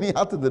sending me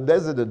out to the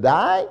desert to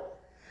die?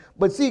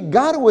 But see,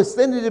 God was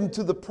sending him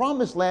to the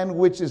promised land,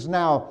 which is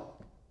now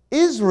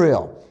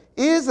Israel.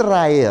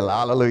 Israel,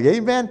 hallelujah,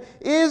 amen,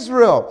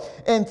 Israel.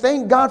 And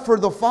thank God for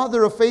the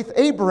father of faith,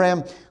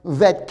 Abraham,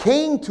 that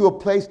came to a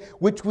place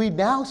which we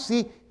now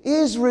see,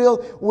 Israel,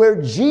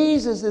 where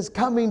Jesus is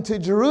coming to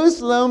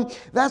Jerusalem.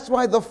 That's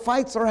why the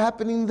fights are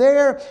happening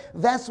there.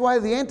 That's why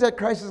the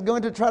Antichrist is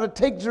going to try to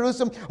take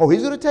Jerusalem. Oh,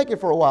 he's going to take it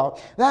for a while.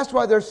 That's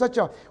why there's such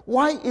a,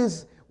 why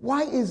is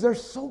there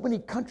so many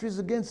countries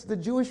against the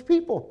Jewish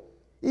people?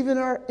 Even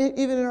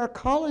in our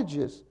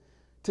colleges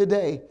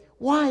today.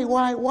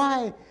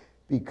 Why?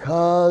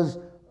 Because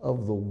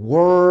of the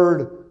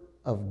Word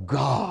of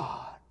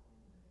God.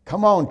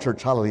 Come on,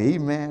 church, hallelujah,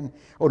 amen.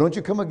 Oh, don't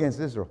you come against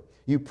Israel.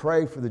 You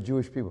pray for the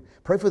Jewish people.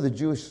 Pray for the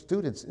Jewish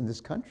students in this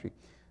country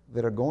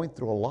that are going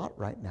through a lot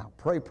right now.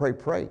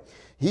 Pray.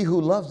 He who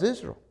loves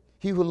Israel,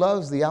 he who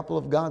loves the apple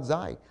of God's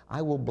eye,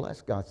 I will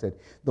bless, God said.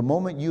 The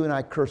moment you and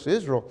I curse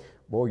Israel,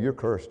 boy, you're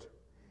cursed.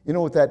 You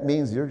know what that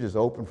means? You're just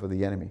open for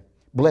the enemy.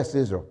 Bless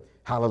Israel.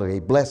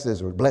 Hallelujah. Bless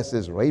Israel. Bless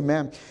Israel.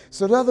 Amen.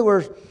 So in other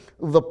words,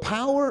 the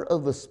power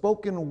of the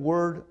spoken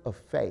word of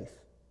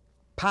faith,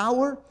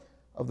 power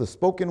of the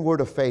spoken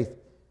word of faith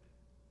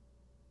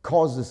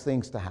causes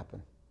things to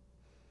happen.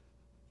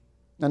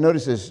 Now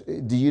notice this.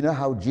 Do you know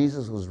how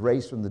Jesus was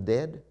raised from the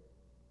dead?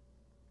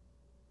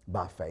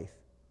 By faith.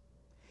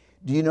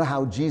 Do you know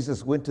how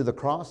Jesus went to the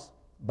cross?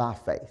 By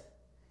faith.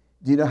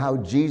 Do you know how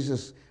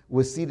Jesus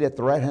was seated at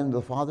the right hand of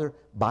the Father?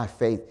 By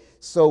faith.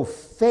 So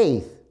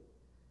faith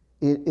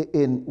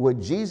in what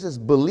Jesus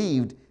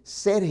believed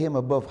set him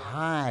above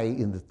high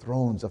in the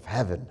thrones of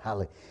heaven.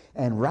 Hallelujah.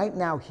 And right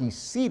now he's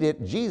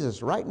seated,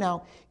 Jesus right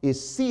now is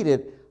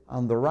seated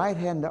on the right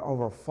hand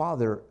of our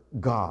Father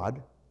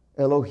God,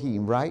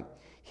 Elohim, right?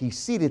 He's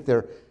seated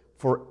there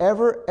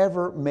forever,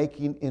 ever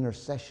making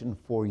intercession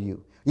for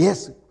you.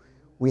 Yes,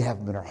 we have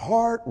him in our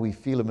heart. We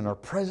feel him in our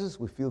presence.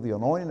 We feel the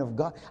anointing of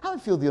God. How do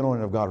you feel the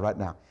anointing of God right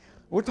now?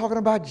 We're talking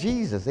about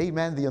Jesus.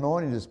 Amen. The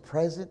anointing is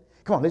present.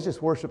 Come on, let's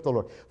just worship the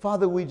Lord.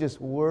 Father, we just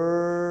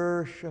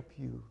worship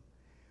you.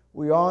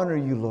 We honor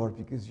you, Lord,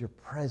 because you're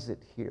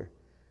present here.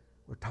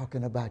 We're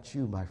talking about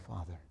you, my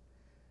Father.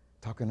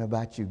 Talking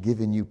about you,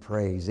 giving you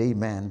praise.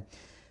 Amen.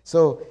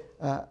 So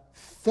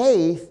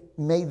faith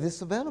made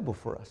this available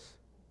for us.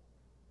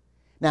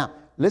 Now,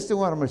 listen to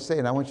what I'm going to say,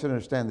 and I want you to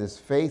understand this.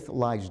 Faith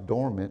lies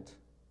dormant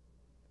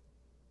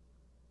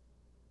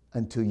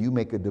until you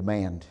make a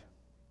demand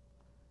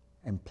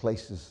and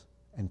place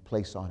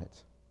on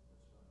it.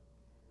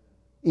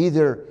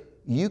 Either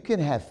you can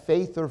have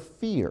faith or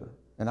fear,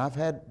 and I've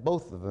had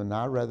both of them, and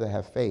I'd rather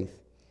have faith.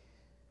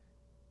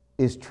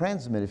 Is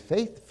transmitted.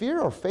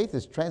 Fear or faith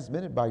is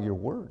transmitted by your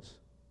words.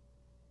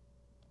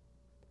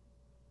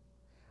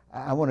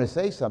 I want to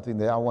say something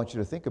that I want you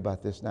to think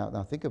about this now.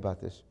 Now think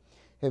about this.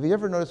 Have you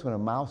ever noticed when a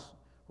mouse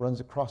runs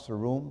across a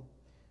room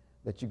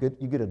that you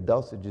get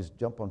adults that just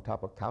jump on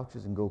top of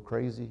couches and go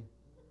crazy?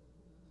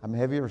 I mean,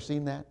 have you ever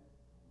seen that?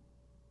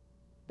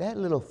 That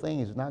little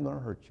thing is not going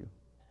to hurt you.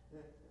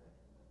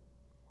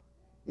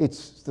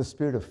 It's the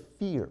spirit of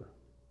fear.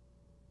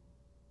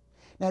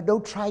 Now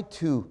don't try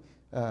to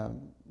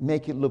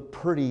make it look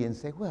pretty and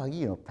say, well,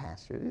 you know,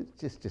 Pastor,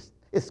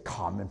 it's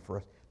common for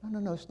us.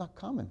 No, it's not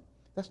common.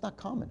 That's not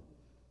common.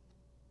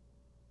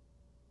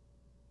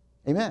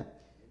 Amen.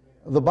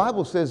 The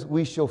Bible says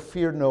we shall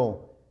fear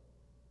no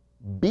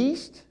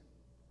beast,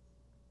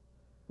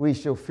 we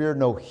shall fear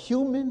no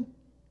human,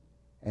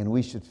 and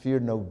we should fear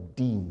no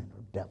demon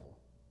or devil.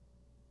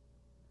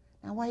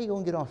 Now, why are you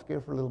going to get all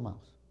scared for a little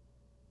mouse?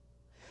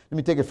 Let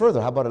me take it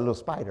further. How about a little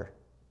spider?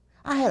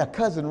 I had a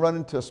cousin run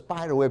into a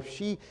spider web.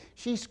 She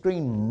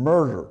screamed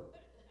murder.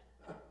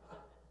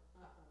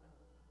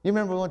 You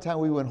remember one time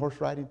we went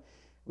horse riding?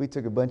 We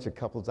took a bunch of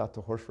couples out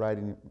to horse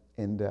riding,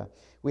 and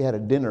we had a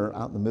dinner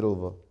out in the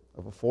middle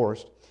of a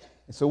forest.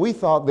 And so we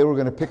thought they were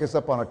going to pick us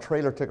up on a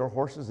trailer, take our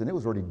horses, and it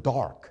was already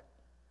dark.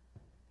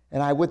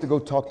 And I went to go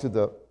talk to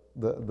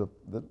the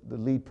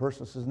lead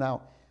person. Says,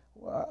 now,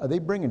 are they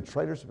bringing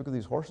trailers to pick up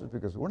these horses?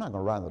 Because we're not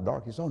going to ride in the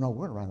dark. He said, oh, no,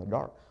 we're going to ride in the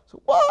dark.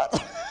 So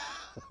what?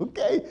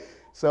 Okay.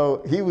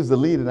 So he was the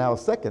lead and I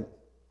was second.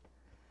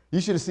 You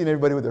should have seen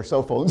everybody with their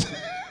cell phones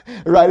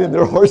riding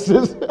their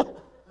horses.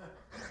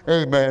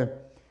 Amen.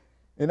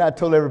 And I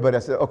told everybody, I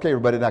said, okay,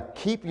 everybody, now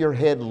keep your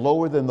head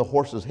lower than the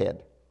horse's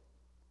head.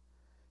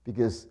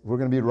 Because we're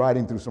going to be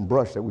riding through some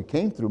brush that we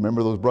came through.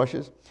 Remember those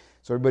brushes?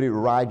 So everybody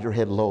ride your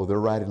head low. They're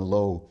riding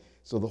low.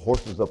 So the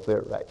horse was up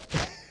there, right?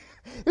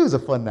 It was a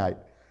fun night.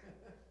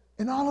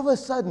 And all of a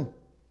sudden,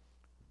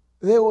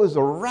 there was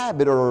a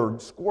rabbit or a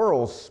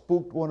squirrel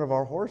spooked one of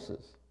our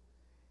horses.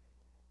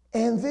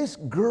 And this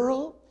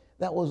girl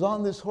that was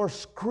on this horse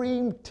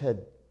screamed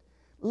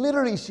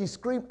literally she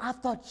screamed. I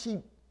thought she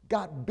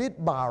got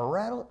bit by a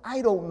rattle.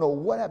 I don't know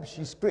what happened.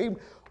 She screamed.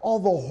 All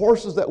the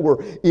horses that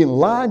were in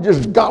line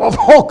just got off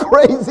all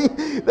crazy.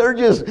 They're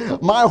just,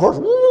 my horse,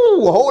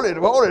 woo, hold it,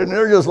 and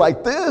they're just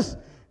like this.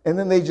 And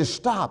then they just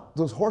stopped.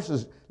 Those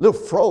horses little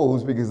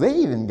froze because they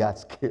even got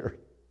scared.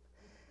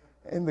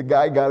 And the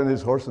guy got on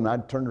his horse, and I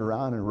turned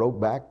around and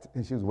rode back,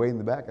 and she was way in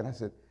the back. And I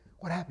said,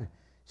 what happened?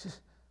 She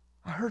says,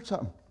 I heard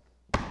something.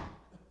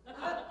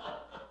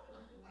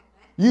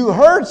 You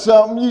heard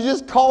something. You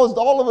just caused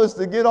all of us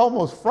to get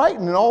almost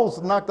frightened and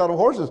almost knocked out of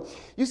horses.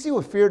 You see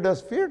what fear does?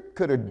 Fear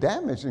could have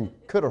damaged and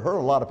could have hurt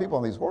a lot of people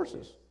on these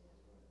horses.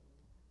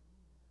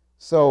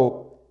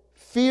 So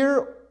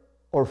fear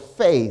or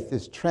faith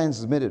is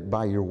transmitted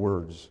by your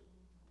words.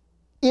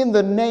 In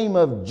the name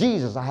of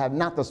Jesus, I have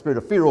not the spirit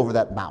of fear over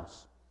that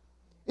mouse.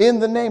 In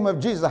the name of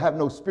Jesus, I have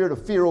no spirit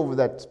of fear over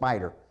that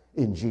spider.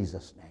 In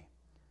Jesus' name.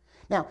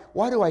 Now,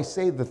 why do I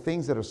say the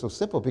things that are so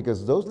simple?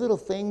 Because those little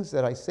things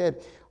that I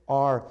said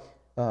are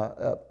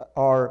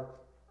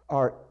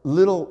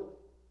little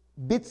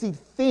bitsy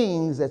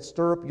things that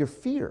stir up your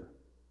fear.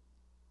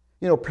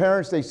 You know,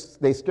 parents,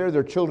 they scare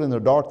their children in the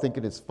dark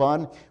thinking it's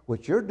fun.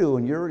 What you're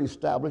doing, you're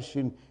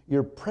establishing,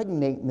 you're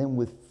impregnating them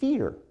with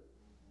fear.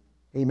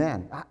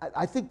 Amen.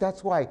 I think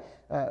that's why,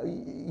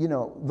 you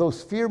know,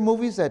 those fear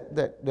movies that's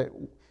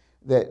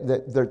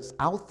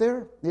out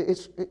there,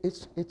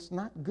 it's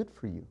not good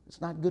for you.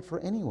 It's not good for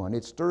anyone.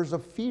 It stirs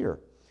up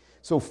fear.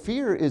 So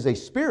fear is a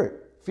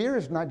spirit. Fear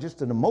is not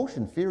just an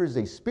emotion. Fear is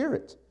a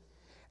spirit.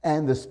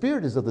 And the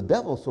spirit is of the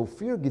devil, so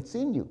fear gets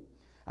in you.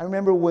 I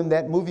remember when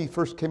that movie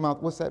first came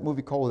out. What's that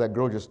movie called where that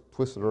girl just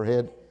twisted her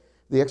head?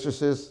 The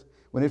Exorcist.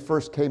 When it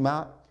first came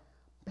out,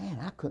 man,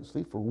 I couldn't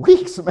sleep for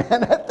weeks,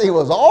 man. That thing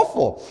was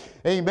awful.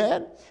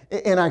 Amen.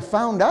 And I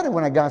found out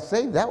when I got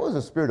saved, that was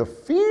a spirit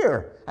of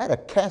fear. I had to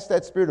cast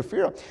that spirit of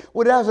fear.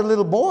 When I was a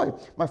little boy,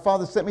 my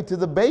father sent me to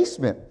the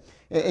basement.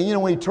 And you know,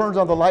 when he turns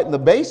on the light in the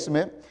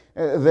basement,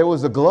 there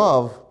was a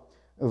glove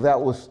that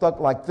was stuck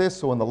like this,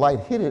 so when the light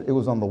hit it, it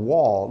was on the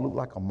wall. It looked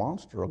like a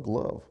monster, a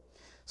glove.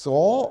 So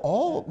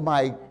all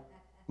my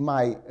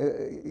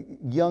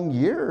young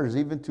years,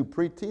 even to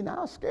preteen,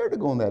 I was scared to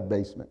go in that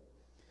basement.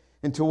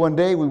 Until one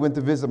day we went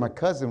to visit my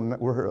cousin.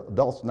 We're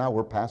adults now,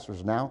 we're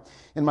pastors now.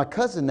 And my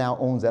cousin now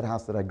owns that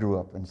house that I grew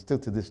up in, still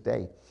to this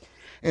day.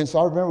 And so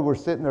I remember we're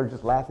sitting there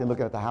just laughing,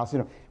 looking at the house. You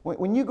know,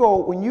 when you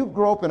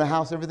grow up in a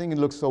house, everything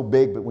looks so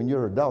big, but when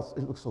you're adults,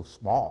 it looks so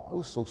small. It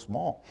was so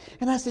small.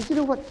 And I said, you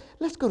know what?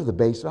 Let's go to the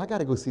basement. I got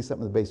to go see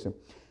something in the basement.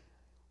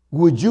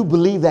 Would you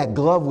believe that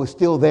glove was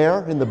still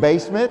there in the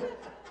basement?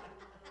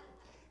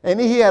 And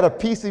he had a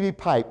PCV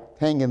pipe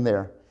hanging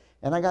there.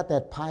 And I got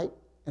that pipe,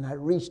 and I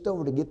reached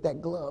over to get that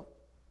glove,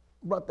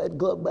 brought that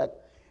glove back.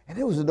 And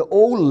it was an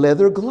old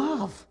leather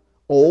glove.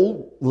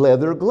 old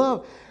leather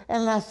glove.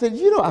 And I said,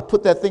 you know, I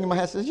put that thing in my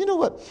hand. I said, you know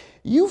what?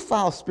 You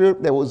foul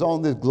spirit that was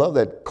on this glove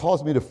that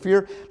caused me to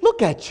fear,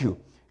 look at you.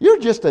 You're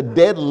just a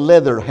dead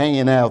leather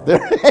hanging out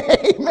there.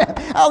 Amen.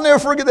 I'll never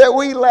forget that.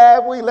 We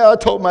laughed. I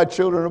told my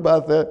children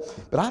about that.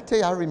 But I tell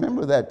you, I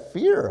remember that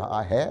fear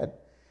I had.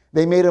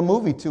 They made a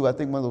movie too. I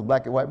think one of those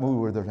black and white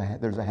movies where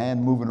there's a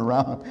hand moving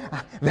around.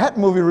 That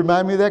movie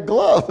reminded me of that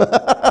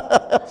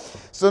glove.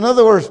 So in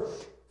other words,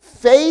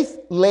 faith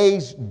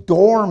lays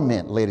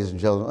dormant, ladies and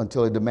gentlemen,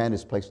 until a demand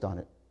is placed on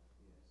it.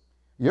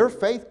 Your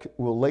faith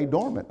will lay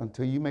dormant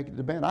until you make a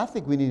demand. I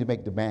think we need to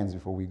make demands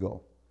before we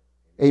go.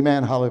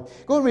 Amen. Hallelujah.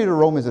 Go and read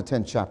Romans, the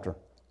 10th chapter.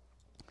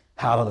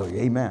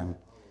 Hallelujah. Amen.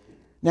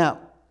 Now,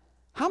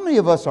 how many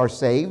of us are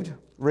saved?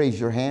 Raise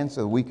your hand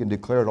so that we can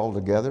declare it all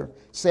together.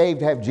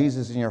 Saved, have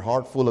Jesus in your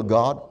heart, full of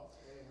God.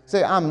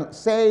 Say, I'm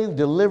saved,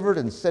 delivered,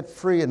 and set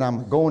free, and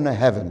I'm going to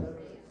heaven.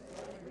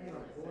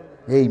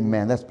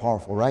 Amen. That's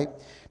powerful, right?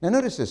 Now,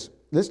 notice this.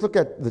 Let's look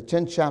at the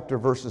 10th chapter,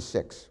 verses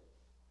 6.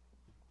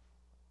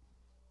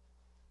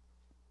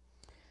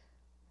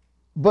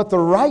 But the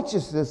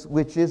righteousness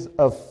which is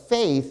of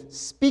faith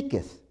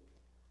speaketh.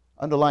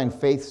 Underline,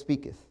 faith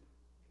speaketh.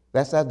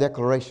 That's that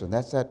declaration.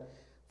 That's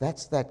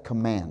that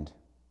command.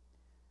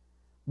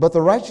 But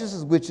the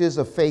righteousness which is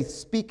of faith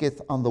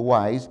speaketh on the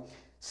wise,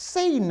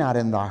 say not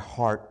in thy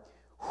heart,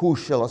 who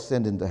shall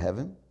ascend into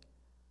heaven?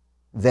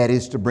 That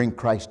is to bring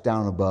Christ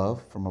down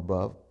above, from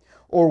above.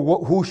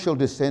 Or who shall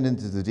descend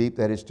into the deep?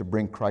 That is to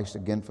bring Christ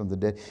again from the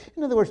dead.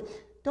 In other words,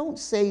 don't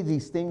say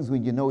these things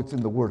when you know it's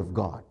in the Word of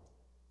God.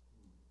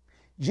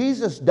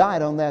 Jesus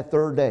died on that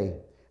third day.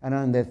 And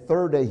on that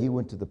third day, he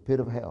went to the pit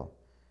of hell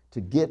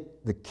to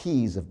get the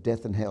keys of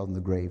death and hell in the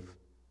grave.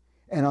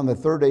 And on the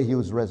third day, he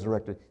was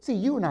resurrected. See,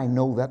 you and I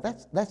know that.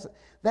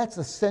 That's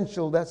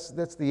essential. That's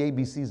the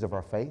ABCs of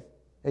our faith.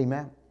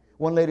 Amen.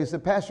 One lady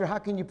said, Pastor, how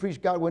can you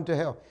preach God went to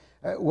hell?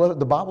 Well,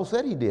 the Bible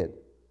said he did.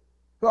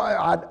 Well,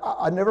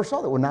 I never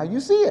saw that. Well, now you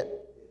see it.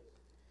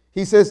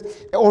 He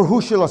says, or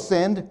who shall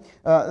ascend?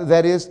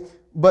 That is,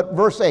 but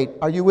verse 8.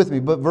 Are you with me?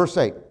 But verse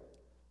 8.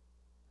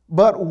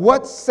 But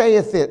what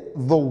saith it?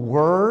 The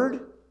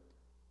word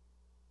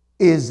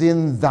is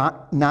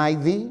nigh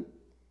thee,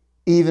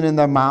 even in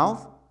thy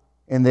mouth,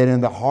 and then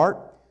in the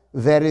heart.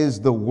 That is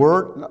the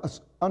word,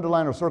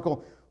 underline or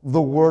circle,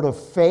 the word of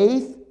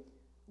faith,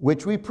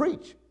 which we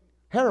preach.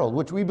 Herald,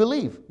 which we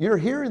believe. You're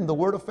hearing the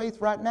word of faith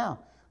right now.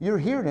 You're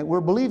hearing it.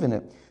 We're believing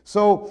it.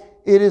 So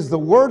it is the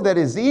word that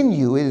is in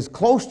you. It is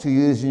close to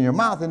you. It is in your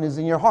mouth and is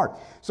in your heart.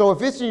 So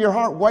if it's in your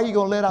heart, why are you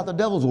going to let out the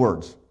devil's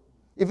words?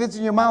 If it's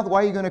in your mouth,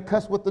 why are you going to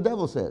cuss what the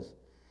devil says?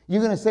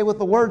 You're going to say what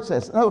the word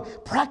says. No,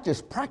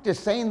 practice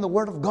saying the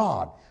word of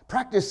God.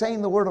 Practice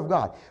saying the word of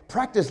God.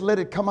 Practice, let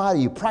it come out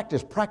of you.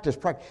 Practice.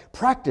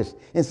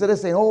 Instead of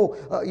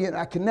saying,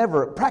 I can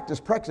never.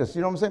 Practice.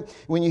 You know what I'm saying?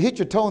 When you hit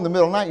your toe in the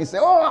middle of the night, you say,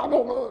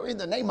 in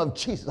the name of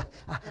Jesus,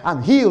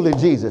 I'm healed in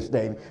Jesus'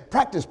 name.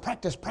 Practice.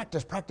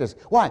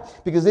 Why?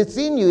 Because it's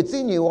in you.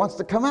 It wants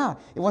to come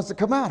out. It wants to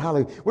come out.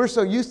 Hallelujah. We're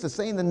so used to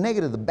saying the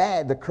negative, the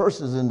bad, the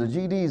curses, and the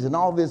GDs, and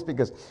all this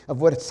because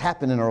of what's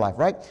happened in our life,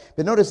 right?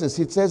 But notice this.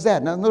 It says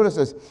that. Now notice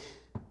this.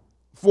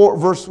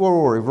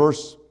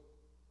 Verse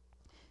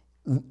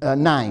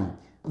 9,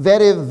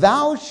 that if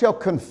thou shalt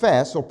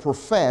confess or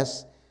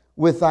profess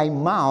with thy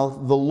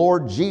mouth the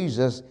Lord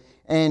Jesus,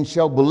 and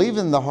shall believe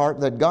in the heart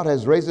that God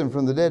has raised him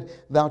from the dead,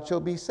 thou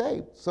shalt be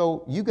saved.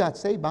 So you got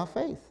saved by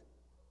faith.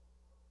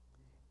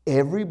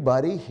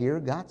 Everybody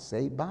here got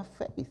saved by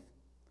faith.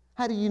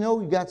 How do you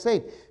know you got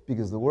saved?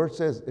 Because the word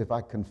says, if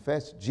I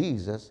confess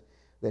Jesus,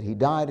 that he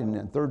died and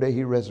the third day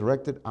he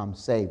resurrected, I'm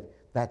saved.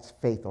 That's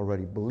faith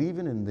already.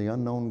 Believing in the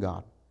unknown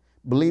God.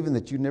 Believing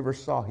that you never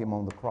saw him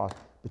on the cross,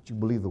 but you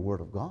believe the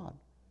word of God.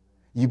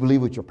 You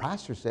believe what your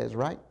pastor says,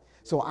 right?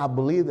 So I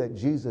believe that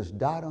Jesus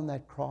died on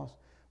that cross,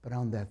 but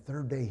on that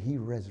third day he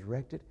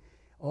resurrected.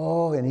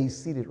 Oh, and he's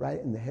seated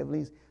right in the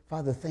heavenlies.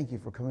 Father, thank you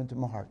for coming to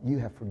my heart. You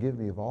have forgiven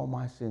me of all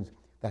my sins.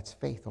 That's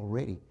faith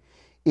already.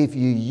 If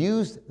you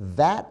use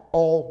that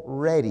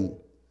already,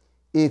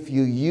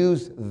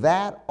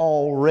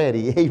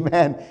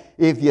 amen.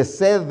 If you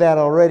said that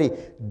already,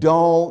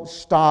 don't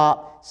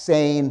stop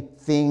saying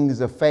things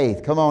of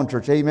faith. Come on,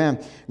 church.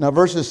 Amen. Now,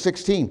 verses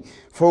 16.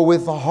 For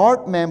with the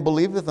heart man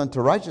believeth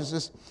unto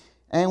righteousness,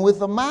 and with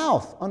the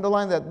mouth,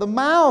 underline that, the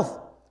mouth,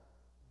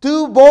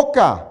 tu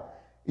boca,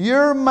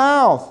 your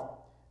mouth,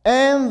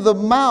 and the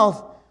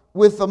mouth,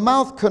 with the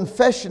mouth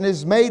confession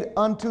is made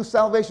unto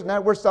salvation.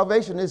 That word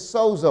salvation is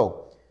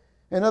sozo.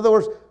 In other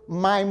words,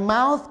 my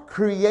mouth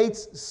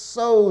creates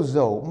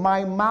sozo.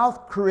 My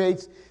mouth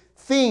creates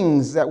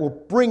things that will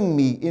bring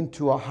me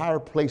into a higher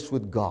place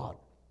with God.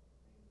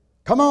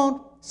 Come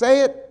on,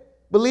 say it,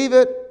 believe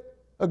it,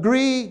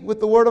 agree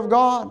with the word of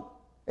God.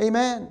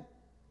 Amen.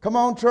 Come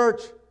on,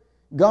 church.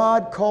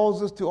 God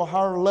calls us to a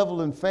higher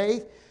level in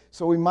faith,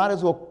 so we might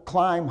as well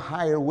climb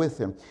higher with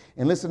him.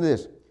 And listen to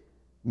this.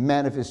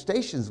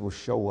 Manifestations will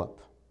show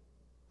up.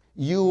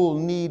 You'll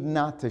need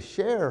not to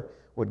share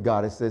what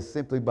God has said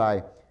simply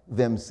by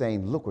them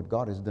saying, look what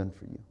God has done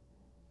for you.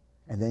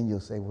 And then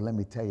you'll say, well, let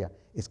me tell you,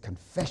 It's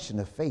confession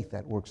of faith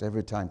that works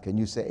every time. Can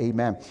you say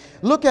amen?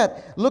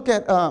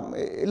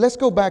 Let's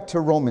go back to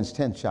Romans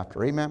 10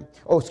 chapter. Amen.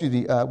 Oh, excuse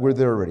me. We're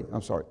there already.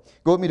 I'm sorry.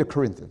 Go with me to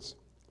Corinthians.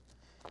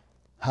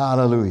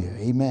 Hallelujah.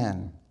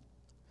 Amen.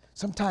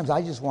 Sometimes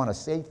I just want to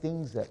say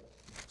things that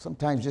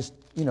sometimes just,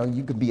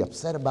 you can be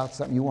upset about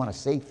something. You want to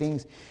say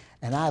things.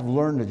 And I've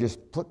learned to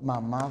just put my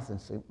mouth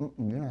and say,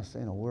 you're not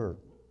saying a word.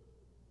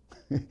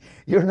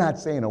 You're not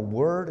saying a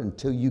word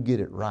until you get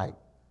it right.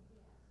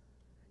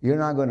 You're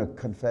not going to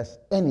confess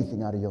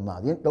anything out of your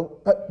mouth.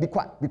 Be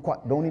quiet, be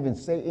quiet. Don't even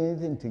say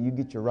anything until you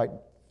get your right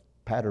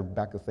pattern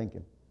back of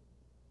thinking.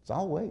 So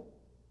I'll wait.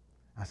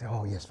 I say,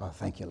 oh, yes, Father,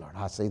 thank you, Lord.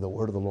 I say the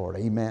word of the Lord.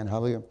 Amen.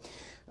 Hallelujah.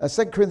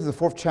 2 Corinthians, the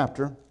 4th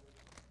chapter,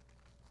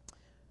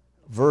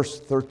 verse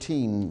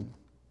 13.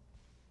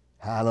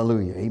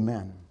 Hallelujah.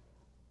 Amen.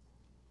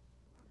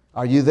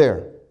 Are you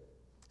there?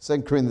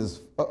 2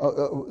 Corinthians,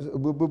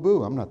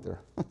 I'm not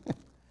there.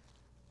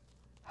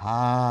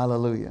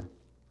 Hallelujah.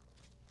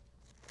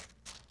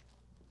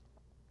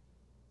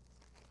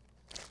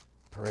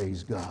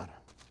 Praise God.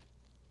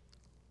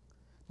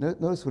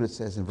 Notice what it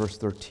says in verse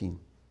 13.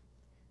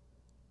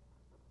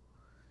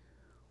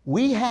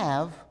 We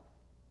have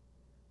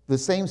the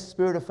same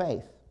spirit of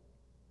faith.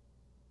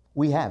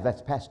 We have,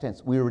 that's past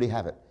tense. We already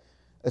have it.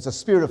 It's a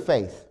spirit of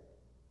faith,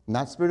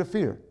 not spirit of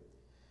fear.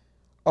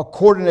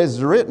 According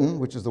as written,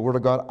 which is the word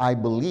of God, I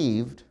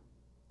believed,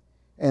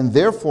 and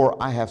therefore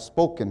I have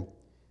spoken.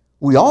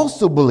 We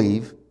also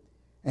believe,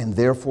 and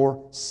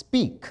therefore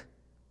speak.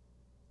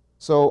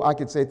 So I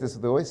could say this,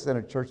 the Oasis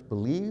Center Church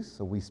believes,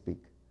 so we speak.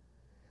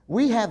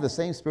 We have the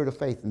same spirit of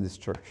faith in this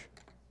church.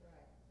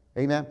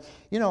 Amen.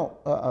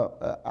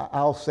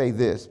 I'll say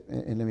this,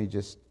 and let me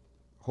just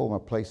hold my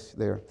place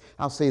there.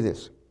 I'll say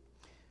this.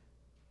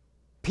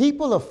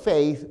 People of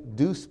faith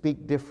do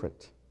speak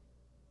different.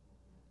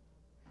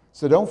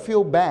 So don't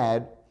feel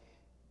bad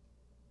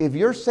if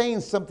you're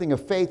saying something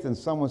of faith and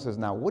someone says,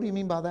 now, what do you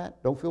mean by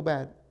that? Don't feel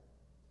bad.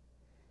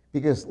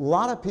 Because a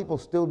lot of people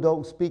still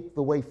don't speak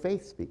the way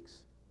faith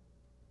speaks.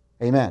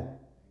 Amen.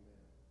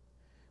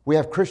 We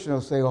have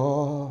Christians who say,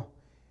 oh,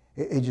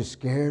 it just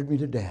scared me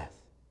to death.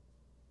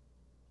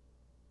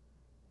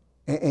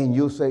 And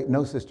you'll say,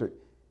 no, sister,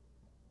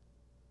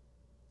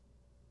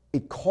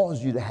 it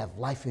caused you to have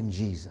life in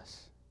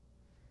Jesus.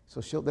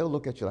 So they'll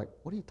look at you like,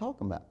 what are you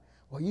talking about?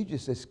 Well, you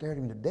just said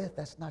scared me to death.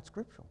 That's not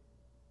scriptural.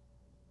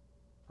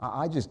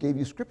 I just gave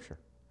you scripture.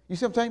 You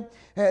see what I'm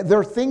saying? There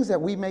are things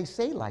that we may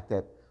say like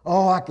that.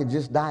 Oh, I could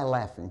just die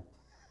laughing.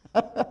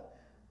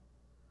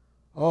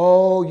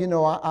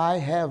 Oh, I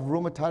have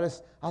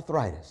rheumatoid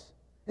arthritis.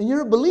 And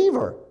you're a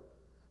believer.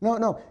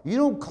 No, you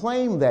don't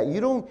claim that. You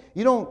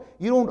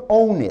don't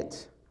own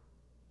it.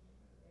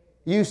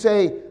 You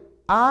say,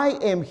 I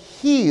am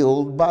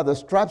healed by the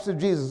stripes of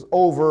Jesus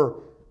over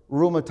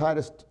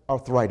rheumatoid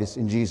arthritis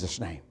in Jesus'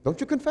 name. Don't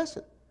you confess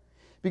it?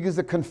 Because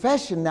the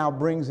confession now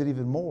brings it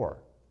even more.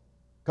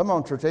 Come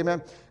on, church,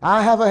 amen.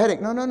 I have a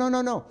headache.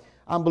 No.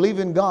 I'm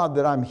believing God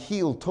that I'm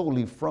healed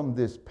totally from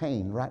this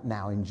pain right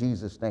now in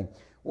Jesus' name.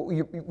 Well,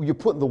 you're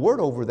putting the word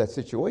over that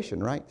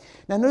situation, right?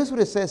 Now, notice what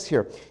it says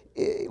here.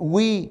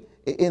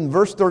 In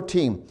verse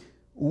 13,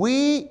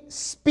 we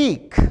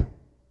speak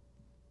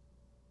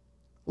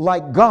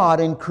like God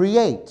and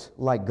create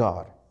like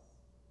God.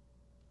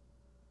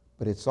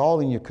 But it's all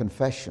in your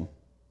confession.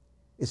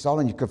 It's all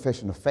in your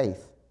confession of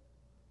faith.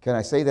 Can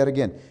I say that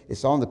again?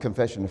 It's all in the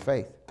confession of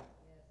faith.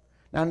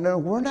 Now, no,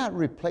 we're not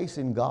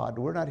replacing God.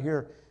 We're not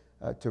here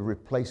to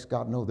replace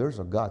God. No, there's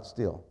a God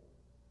still.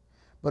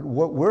 But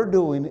what we're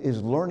doing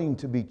is learning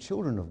to be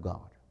children of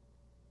God.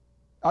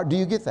 Do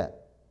you get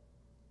that?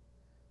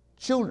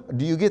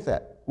 Do you get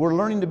that? We're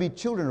learning to be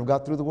children of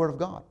God through the Word of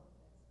God.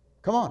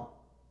 Come on.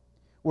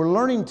 We're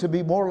learning to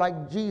be more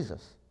like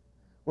Jesus.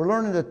 We're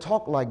learning to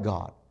talk like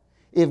God.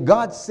 If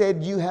God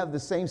said you have the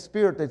same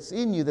spirit that's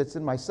in you, that's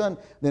in my son,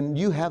 then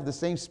you have the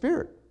same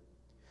spirit.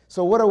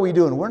 So what are we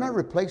doing? We're not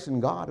replacing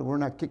God and we're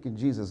not kicking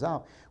Jesus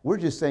out. We're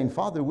just saying,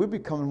 Father, we're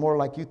becoming more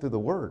like you through the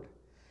Word.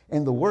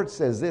 And the Word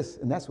says this,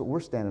 and that's what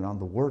we're standing on,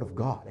 the Word of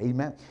God.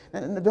 Amen.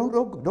 And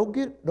don't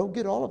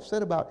get all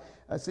upset about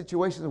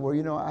situations where,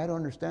 I don't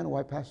understand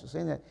why Pastor's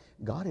saying that.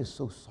 God is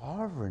so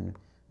sovereign.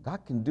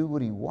 God can do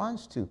what He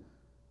wants to.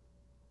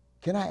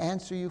 Can I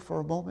answer you for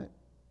a moment?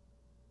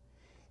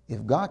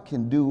 If God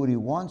can do what He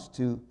wants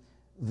to,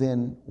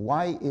 then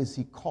why is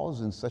He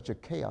causing such a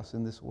chaos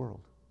in this world?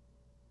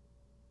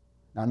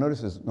 Now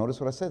notice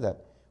what I said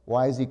that.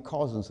 Why is He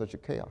causing such a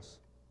chaos?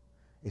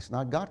 It's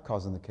not God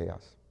causing the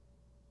chaos.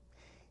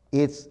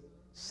 It's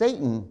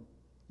Satan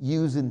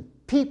using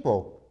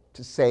people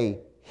to say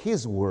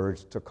his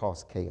words to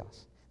cause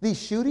chaos. These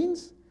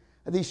shootings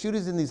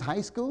in these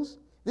high schools,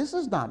 this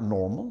is not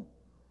normal.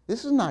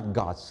 This is not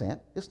God sent.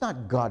 It's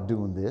not God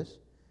doing this.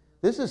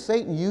 This is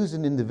Satan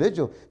using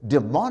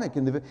demonic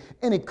individual.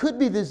 And it could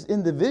be these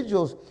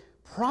individuals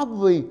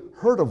probably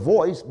heard a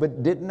voice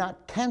but did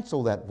not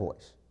cancel that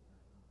voice.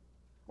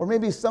 Or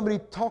maybe somebody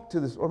talked to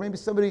this, or maybe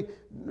somebody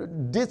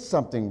did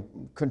something,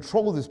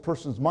 control this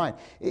person's mind.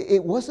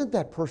 It wasn't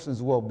that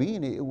person's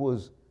well-being, it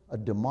was a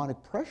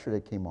demonic pressure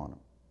that came on him.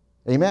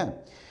 Amen.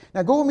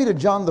 Now go with me to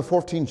John the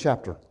 14th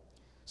chapter.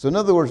 So in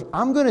other words,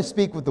 I'm going to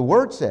speak what the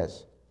Word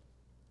says.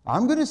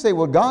 I'm going to say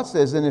what God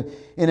says. And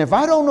if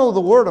I don't know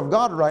the Word of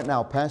God right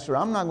now, Pastor,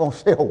 I'm not going to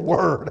say a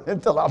word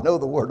until I know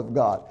the Word of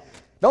God.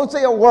 Don't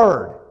say a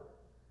word.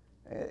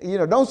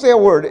 Don't say a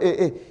word.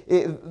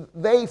 If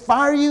they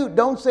fire you,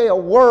 don't say a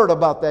word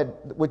about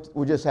that which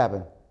just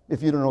happened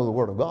if you don't know the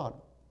Word of God.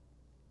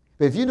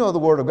 But if you know the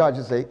Word of God,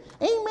 just say,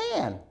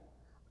 amen.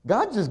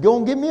 God's just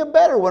going to give me a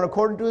better one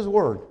according to His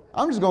Word.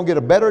 I'm just going to get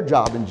a better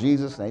job in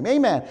Jesus' name.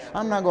 Amen.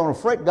 I'm not going to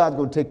fret. God's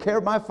going to take care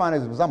of my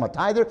finances because I'm a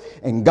tither,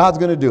 and God's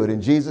going to do it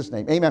in Jesus'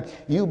 name. Amen.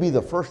 You'll be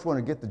the first one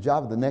to get the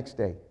job the next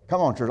day.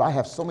 Come on, church. I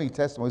have so many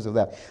testimonies of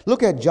that.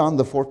 Look at John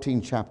the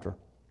 14th chapter,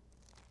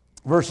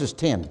 verses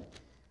 10.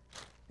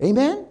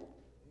 Amen? Amen.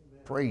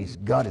 Praise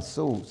God. It's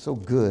so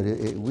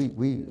good.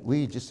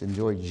 We just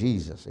enjoy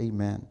Jesus.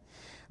 Amen.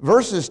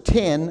 Verses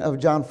 10 of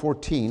John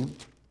 14.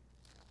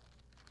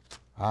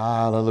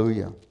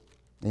 Hallelujah.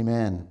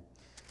 Amen.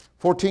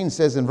 14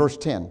 says in verse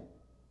 10.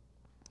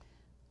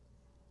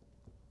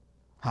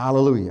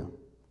 Hallelujah.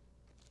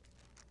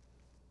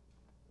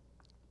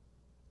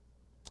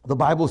 The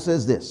Bible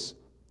says this.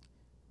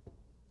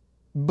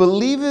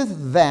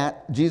 Believeth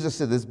that, Jesus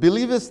said this,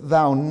 believest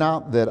thou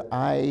not that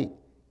I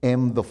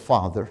am the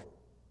Father,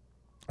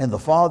 and the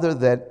Father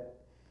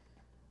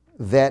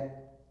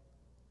that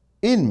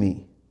in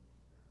me?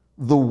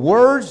 The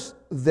words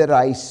that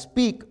I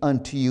speak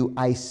unto you,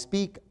 I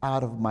speak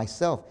out of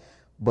myself.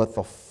 But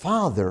the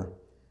Father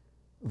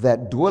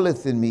that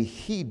dwelleth in me,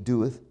 He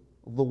doeth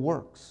the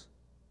works.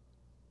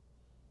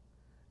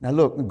 Now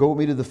look, go with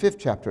me to the 5th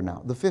chapter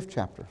now. The 5th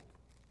chapter.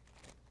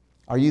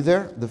 Are you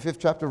there? The 5th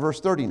chapter,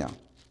 verse 30 now.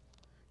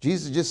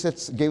 Jesus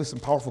just gave us some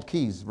powerful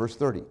keys, verse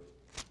 30.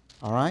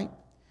 All right?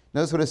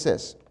 Notice what it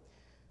says.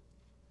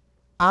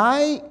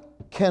 I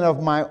can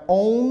of my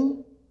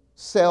own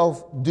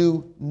self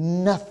do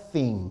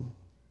nothing.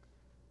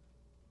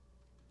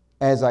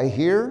 As I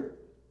hear,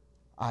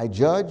 I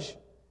judge,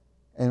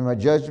 and my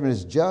judgment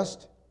is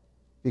just,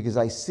 because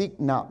I seek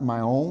not my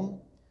own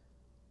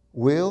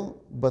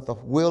will, but the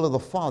will of the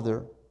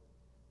Father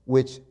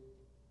which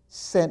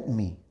sent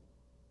me.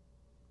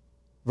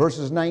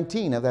 Verses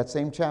 19 of that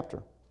same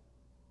chapter.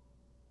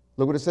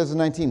 Look what it says in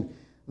 19.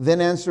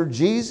 Then answered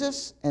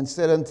Jesus and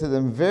said unto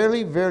them,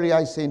 Verily, verily,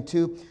 I say unto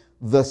you,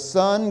 the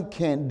Son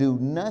can do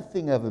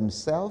nothing of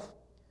himself,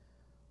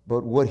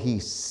 but what he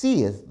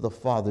seeth the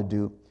Father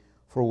do.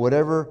 For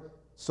whatever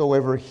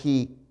soever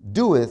he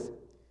doeth,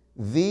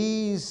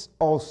 these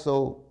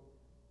also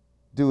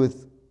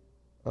doeth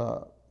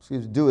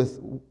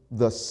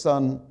the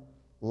Son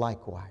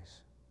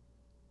likewise.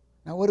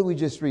 Now, what do we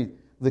just read?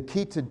 The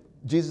key to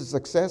Jesus'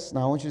 success,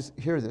 now I want you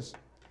to hear this,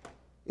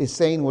 is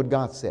saying what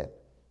God said.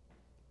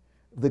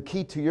 The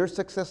key to your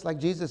success like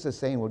Jesus is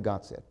saying what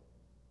God said.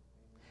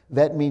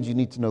 That means you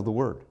need to know the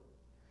Word.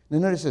 Now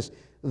notice this.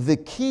 The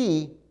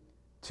key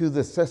to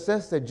the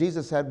success that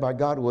Jesus had by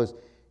God was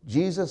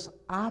Jesus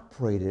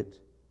operated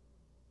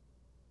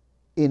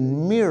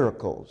in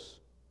miracles,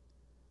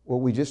 what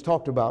we just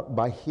talked about,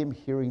 by Him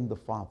hearing the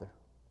Father.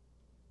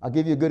 I'll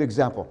give you a good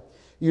example.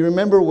 You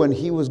remember when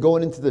He was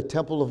going into the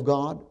temple of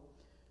God,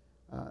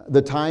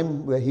 the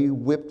time that He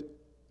whipped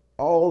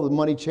all the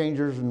money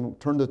changers and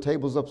turned the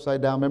tables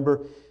upside down.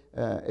 Remember,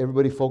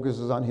 everybody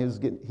focuses on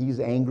he's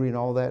angry and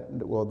all that.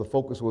 Well, the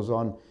focus was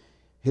on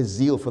His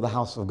zeal for the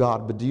house of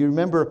God. But do you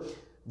remember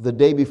the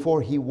day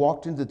before He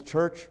walked into the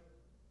church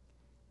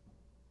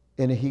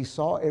and He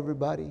saw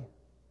everybody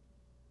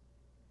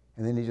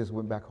and then He just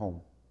went back home?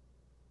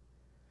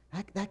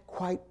 That's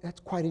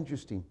quite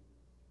interesting.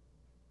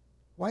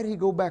 Why did He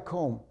go back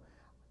home?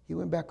 He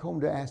went back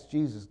home to ask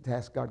Jesus, to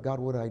ask God, God,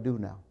 what do I do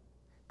now?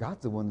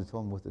 God's the one that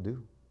told him what to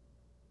do.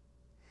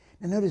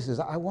 And notice this,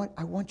 I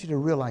want you to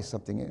realize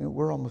something. And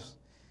we're almost,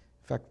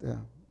 in fact,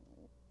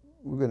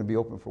 we're going to be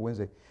open for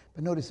Wednesday.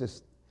 But notice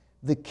this,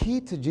 the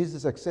key to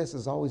Jesus' success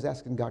is always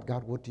asking God,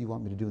 God, what do you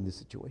want me to do in this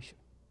situation?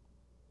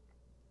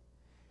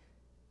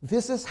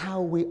 This is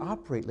how we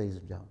operate, ladies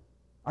and gentlemen.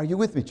 Are you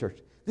with me, church?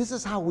 This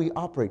is how we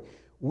operate.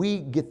 We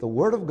get the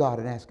Word of God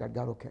and ask God,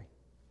 God, okay,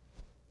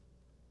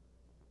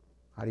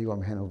 how do you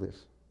want me to handle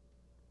this?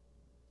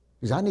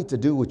 Because I need to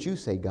do what you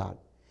say, God.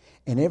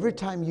 And every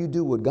time you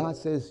do what God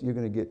says, you're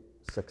going to get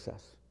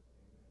success.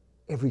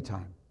 Every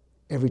time.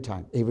 Every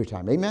time. Every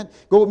time. Amen?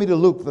 Go with me to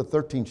Luke, the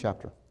 13th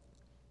chapter.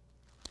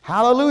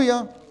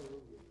 Hallelujah.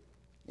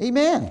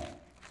 Amen.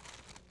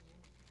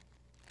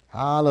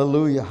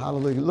 Hallelujah.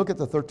 Hallelujah. Look at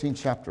the 13th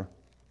chapter.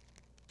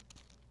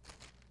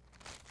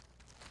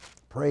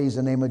 Praise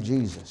the name of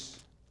Jesus.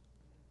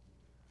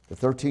 The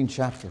 13th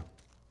chapter.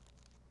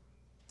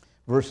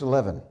 Verse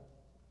 11.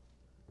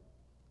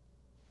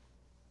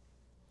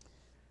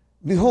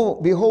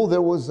 Behold,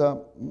 there was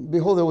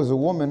a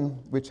woman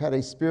which had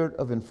a spirit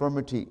of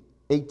infirmity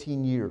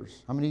 18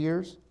 years. How many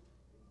years?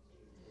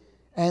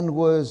 And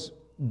was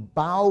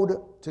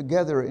bowed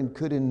together and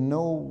could in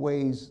no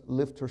ways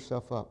lift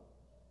herself up.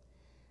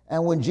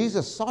 And when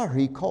Jesus saw her,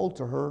 He called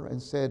to her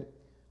and said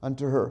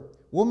unto her,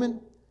 Woman,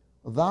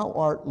 thou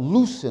art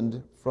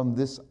loosened from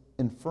this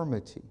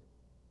infirmity.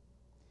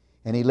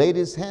 And he laid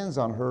his hands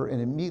on her,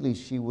 and immediately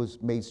she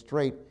was made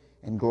straight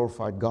and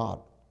glorified God.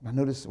 Now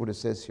notice what it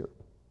says here.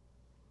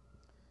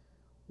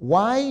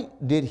 Why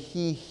did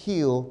he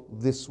heal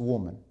this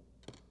woman?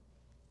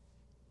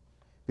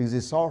 Because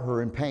he saw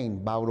her in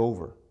pain, bowed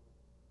over.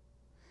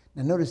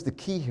 Now notice the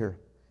key here.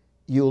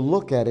 You'll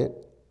look at it,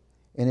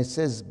 and it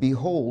says,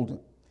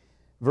 behold,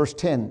 verse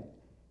 10,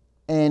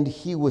 and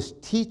he was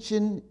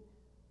teaching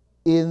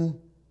in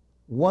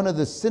one of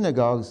the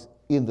synagogues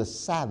in the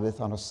Sabbath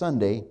on a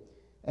Sunday,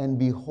 and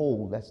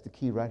behold, that's the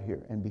key right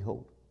here, and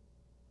behold.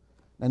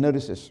 Now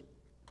notice this.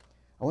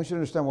 I want you to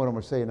understand what I'm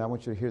going to say, and I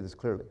want you to hear this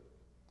clearly.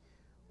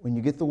 When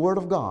you get the Word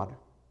of God,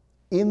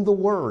 in the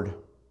Word,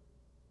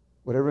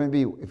 whatever it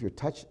may be, if you're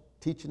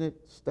teaching it,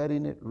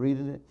 studying it,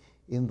 reading it,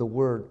 in the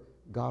Word,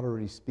 God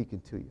already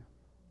speaking to you.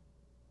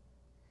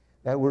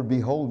 That word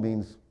behold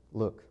means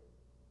look.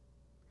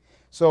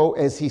 So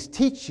as he's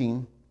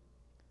teaching,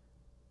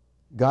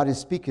 God is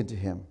speaking to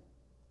him.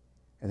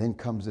 And then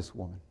comes this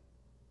woman.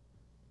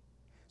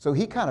 So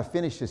he kind of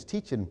finished his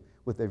teaching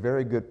with a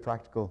very good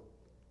practical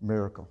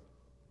miracle.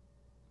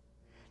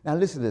 Now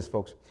listen to this,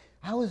 folks.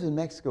 I was in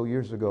Mexico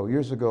years ago.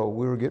 Years ago,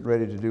 we were getting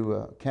ready to do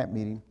a camp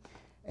meeting.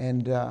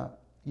 And,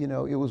 you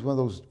know, it was one of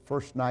those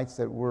first nights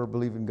that we're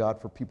believing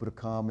God for people to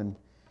come. And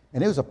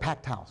it was a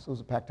packed house. It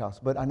was a packed house.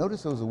 But I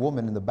noticed there was a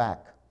woman in the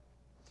back.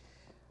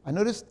 I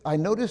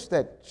noticed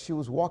that she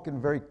was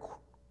walking very,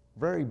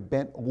 very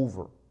bent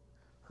over.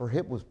 Her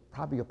hip was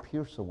probably up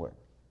here somewhere.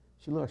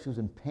 She looked like she was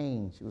in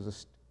pain. She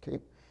was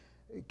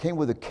came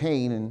with a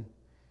cane, and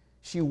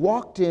she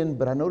walked in,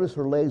 but I noticed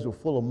her legs were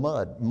full of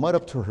mud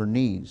up to her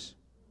knees.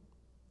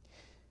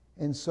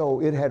 And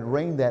so it had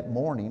rained that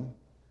morning,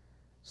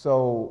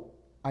 so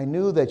I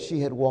knew that she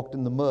had walked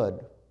in the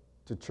mud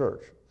to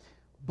church.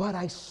 But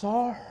I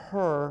saw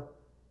her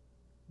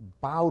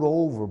bowed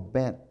over,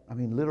 bent. I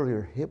mean, literally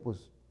her hip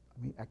was,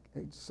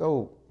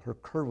 her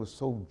curve was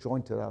so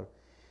jointed out.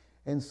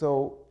 And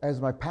so as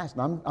my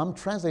pastor, I'm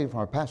translating for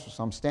my pastor,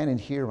 so I'm standing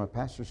here, my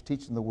pastor's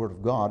teaching the Word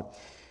of God,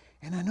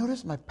 and I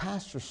notice my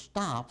pastor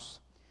stops,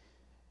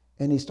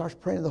 and he starts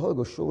praying in the Holy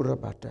Ghost,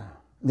 and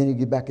then he'll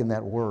get back in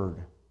that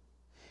word.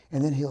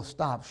 And then he'll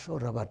stop,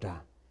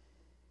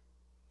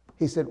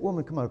 he said,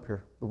 woman, come up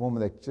here, the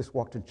woman that just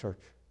walked in church.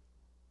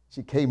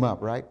 She came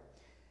up, right?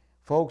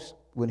 Folks,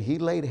 when he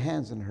laid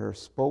hands on her,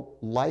 spoke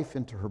life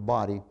into her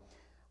body,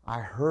 I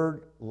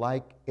heard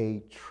like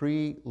a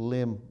tree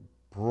limb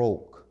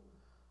broke,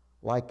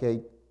 like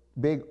a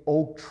big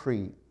oak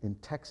tree in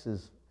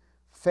Texas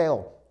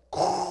fell.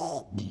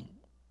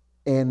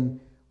 And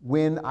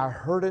when I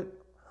heard it,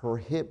 her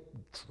hip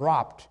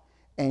dropped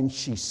and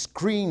she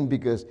screamed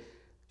because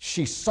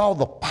she saw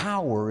the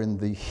power in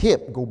the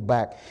hip go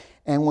back.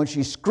 And when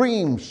she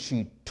screamed,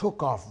 she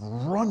took off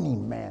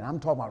running, man. I'm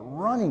talking about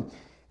running.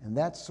 And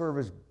that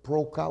service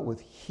broke out with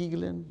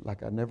healing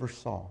like I never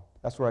saw.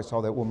 That's where I saw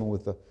that woman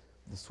with the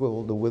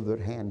swivel, the withered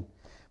hand.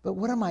 But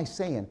what am I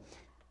saying?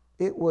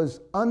 It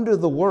was under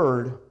the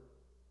word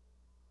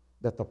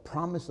that the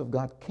promise of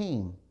God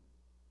came.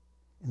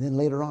 And then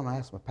later on, I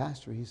asked my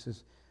pastor, he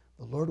says,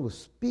 the Lord was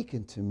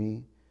speaking to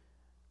me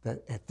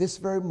that at this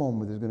very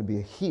moment, there's going to be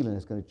a healing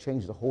that's going to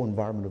change the whole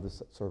environment of the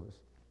service.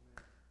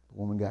 The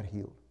woman got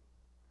healed.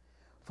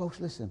 Folks,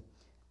 listen,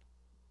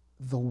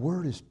 the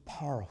word is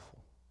powerful.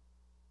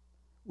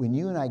 When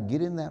you and I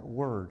get in that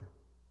word,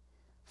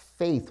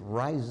 faith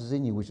rises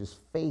in you, which is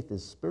faith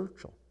is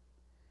spiritual.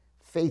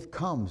 Faith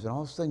comes, and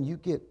all of a sudden you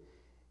get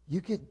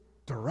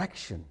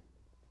direction.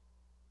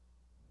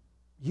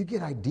 You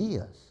get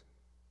ideas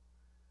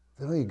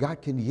that only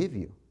God can give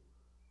you.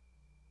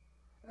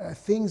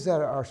 Things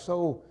that are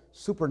so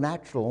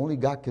supernatural, only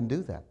God can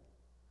do that.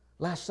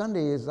 Last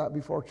Sunday,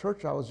 before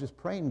church, I was just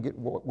praying,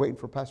 waiting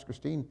for Pastor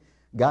Christine.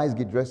 Guys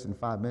get dressed in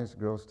 5 minutes,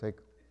 girls take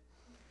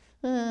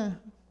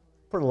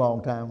for a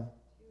long time.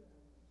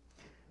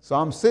 So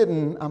I'm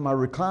sitting on my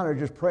recliner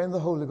just praying the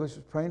Holy Ghost,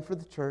 just praying for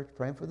the church,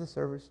 praying for the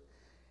service,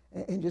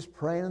 and just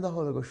praying in the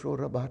Holy Ghost,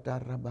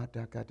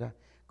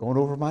 going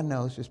over my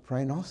nose, just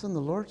praying. All of a sudden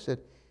the Lord said,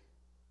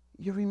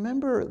 you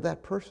remember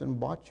that person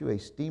bought you a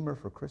steamer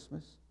for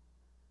Christmas?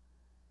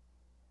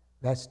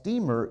 That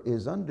steamer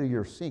is under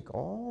your sink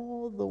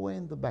all the way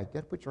in the back. You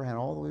got to put your hand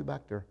all the way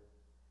back there.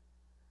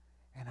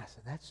 And I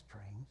said, that's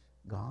strange,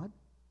 God.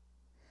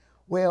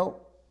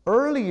 Well,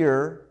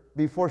 earlier,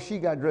 before she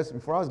got dressed,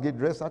 before I was getting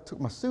dressed, I took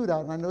my suit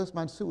out, and I noticed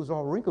my suit was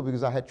all wrinkled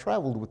because I had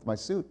traveled with my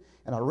suit,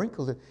 and I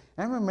wrinkled it. And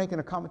I remember making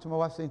a comment to my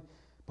wife saying,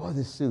 boy,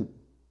 this suit,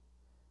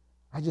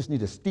 I just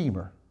need a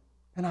steamer.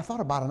 And I thought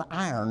about an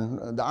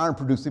iron. The iron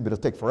produced it, but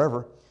it'll take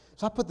forever.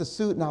 So I put the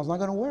suit, and I was not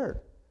going to wear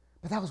it.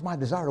 But that was my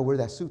desire to wear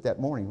that suit that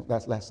morning,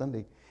 last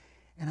Sunday.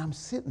 And I'm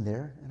sitting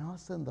there, and all of a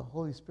sudden the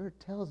Holy Spirit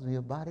tells me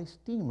about a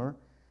steamer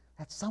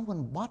that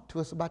someone bought to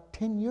us about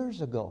 10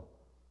 years ago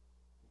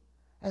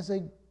as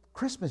a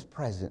Christmas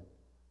present.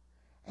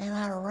 And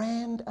I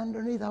ran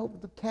underneath. I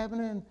opened the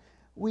cabinet, and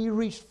we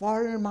reached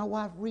farther, and my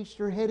wife reached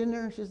her head in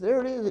there, and she said,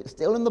 there it is. It's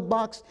still in the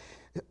box.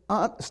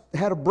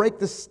 had to break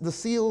the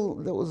seal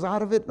that was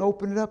out of it and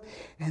open it up.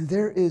 And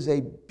there is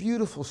a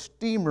beautiful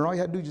steamer. All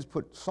you had to do is just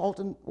put salt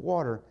and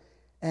water,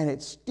 and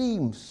it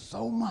steams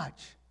so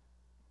much.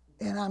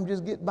 And I'm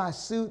just getting my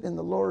suit and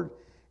the Lord,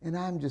 and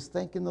I'm just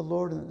thanking the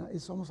Lord. And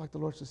it's almost like the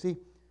Lord says, see,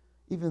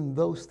 even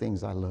those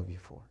things I love you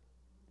for.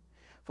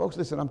 Folks,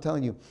 listen, I'm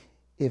telling you,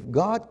 if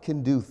God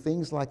can do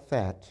things like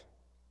that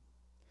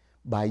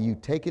by you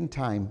taking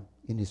time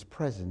in His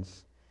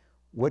presence,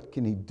 what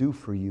can He do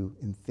for you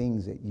in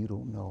things that you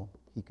don't know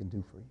He can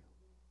do for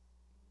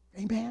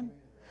you? Amen?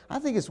 I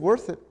think it's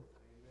worth it.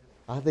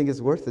 I think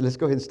it's worth it. Let's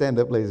go ahead and stand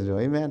up, ladies and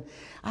gentlemen. Amen?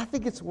 I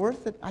think it's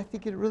worth it. I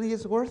think it really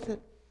is worth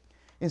it.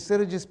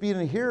 Instead of just being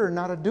a hearer,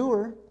 not a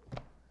doer.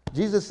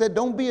 Jesus said,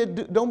 don't be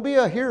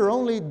a hearer,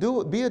 only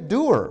be a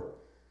doer.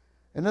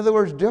 In other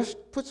words, just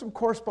put some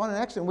corresponding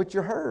action with what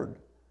you heard.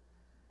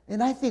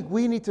 And I think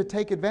we need to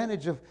take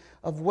advantage of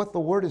what the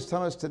Word is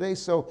telling us today.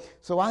 So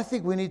I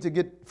think we need to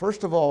get,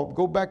 first of all,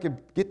 go back and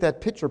get that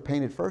picture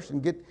painted first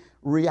and get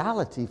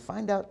reality.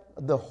 Find out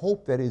the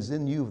hope that is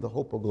in you, the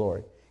hope of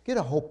glory. Get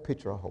a hope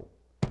picture of hope.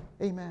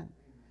 Amen.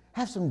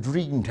 Have some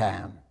dream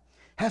time.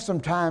 Have some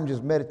time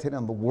just meditating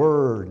on the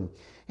Word.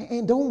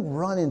 And don't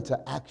run into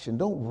action.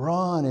 Don't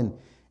run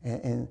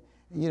and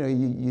you know,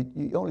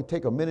 you only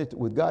take a minute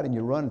with God and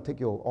you run and take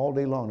you all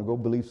day long to go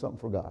believe something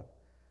for God.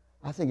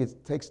 I think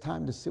it takes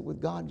time to sit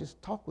with God and just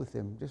talk with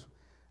Him. Just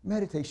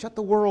meditate. Shut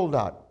the world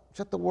out.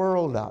 Shut the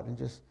world out and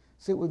just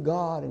sit with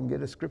God and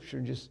get a scripture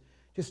and just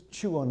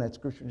chew on that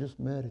scripture. Just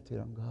meditate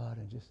on God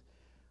and just,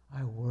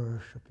 I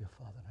worship you,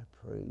 Father, and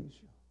I praise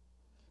you.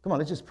 Come on,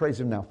 let's just praise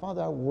Him now.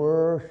 Father, I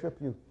worship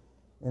you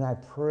and I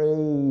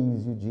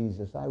praise you,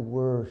 Jesus. I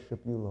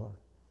worship you, Lord.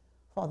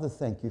 Father,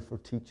 thank you for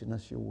teaching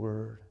us your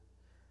word.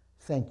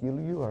 Thank you.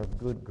 You are a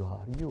good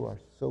God. You are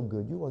so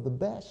good. You are the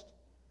best.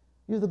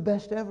 You're the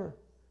best ever.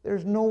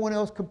 There's no one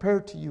else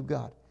compared to you,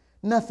 God.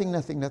 Nothing,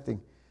 nothing,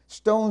 nothing.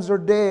 Stones are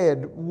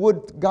dead.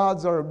 Wood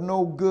gods are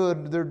no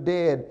good. They're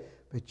dead.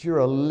 But you're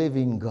a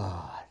living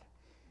God.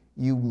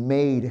 You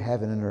made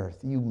heaven and earth.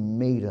 You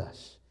made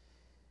us.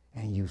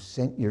 And you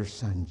sent your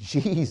Son,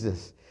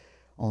 Jesus,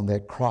 on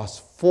that cross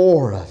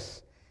for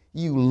us.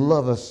 You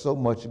love us so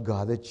much,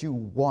 God, that you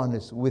want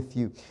us with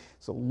you.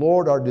 So,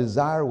 Lord, our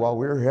desire while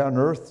we're here on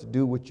earth to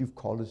do what you've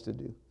called us to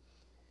do.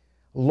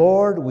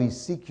 Lord, we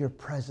seek your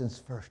presence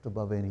first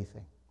above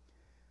anything.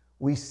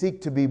 We seek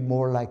to be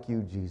more like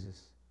you,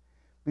 Jesus.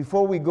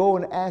 Before we go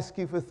and ask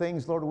you for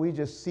things, Lord, we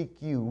just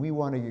seek you. We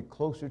want to get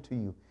closer to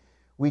you.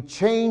 We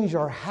change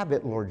our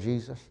habit, Lord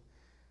Jesus.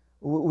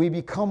 We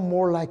become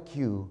more like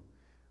you.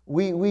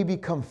 We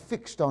become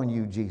fixed on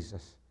you,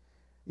 Jesus.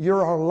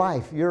 You're our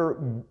life. You're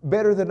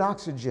better than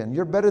oxygen.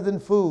 You're better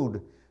than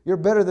food. You're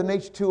better than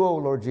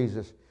H2O, Lord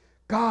Jesus.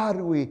 God,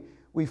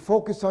 we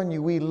focus on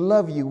you. We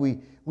love you.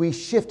 We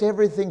shift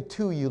everything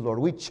to you, Lord.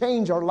 We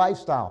change our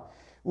lifestyle.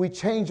 We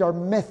change our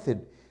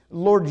method.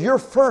 Lord, you're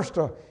first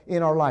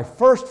in our life.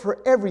 First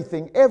for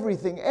everything,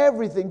 everything,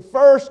 everything.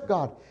 First,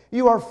 God.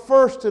 You are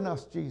first in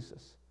us,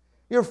 Jesus.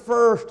 You're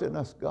first in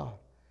us, God.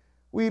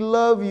 We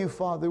love you,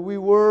 Father. We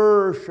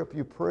worship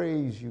you,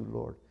 praise you,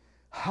 Lord.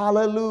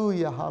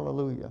 Hallelujah,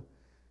 hallelujah.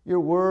 You're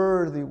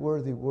worthy,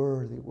 worthy,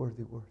 worthy,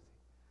 worthy, worthy.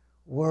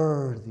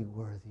 Worthy,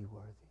 worthy,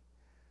 worthy.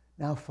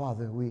 Now,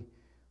 Father, we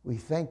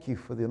thank you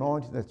for the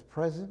anointing that's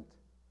present.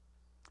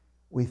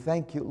 We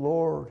thank you,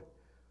 Lord,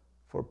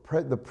 for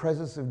the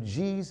presence of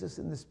Jesus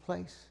in this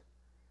place.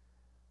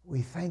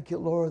 We thank you,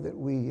 Lord, that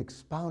we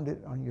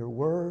expounded on your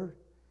word.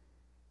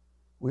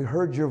 We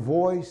heard your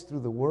voice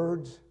through the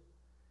words,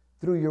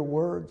 through your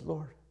words,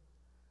 Lord.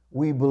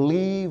 We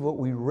believe what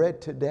we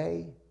read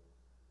today.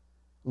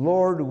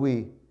 Lord,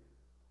 we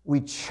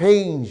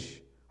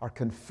change our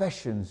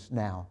confessions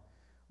now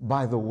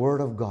by the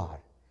word of God.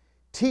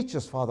 Teach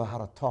us, Father, how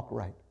to talk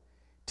right.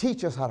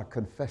 Teach us how to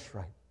confess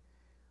right.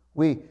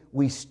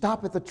 We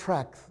stop at the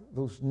track,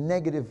 those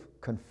negative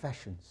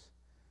confessions,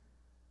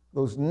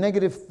 those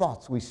negative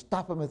thoughts. We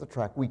stop them at the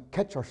track. We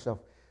catch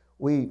ourselves.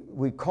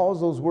 We cause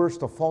those words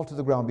to fall to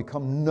the ground,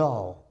 become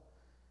null.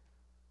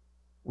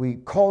 We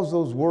cause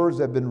those words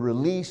that have been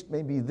released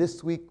maybe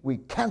this week. We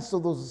cancel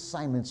those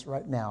assignments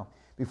right now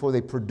before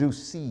they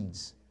produce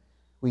seeds.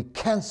 We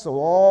cancel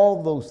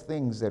all those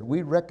things that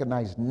we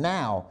recognize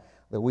now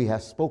that we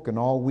have spoken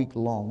all week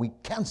long. We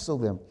cancel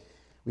them.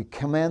 We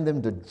command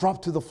them to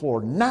drop to the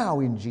floor now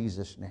in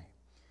Jesus' name.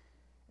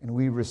 And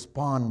we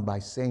respond by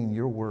saying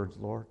your words,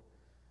 Lord.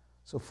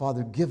 So,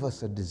 Father, give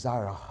us a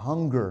desire, a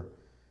hunger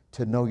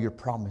to know your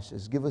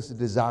promises. Give us a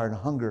desire and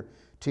hunger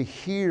to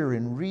hear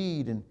and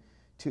read and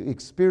to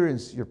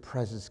experience your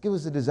presence. Give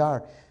us a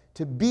desire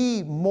to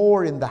be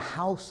more in the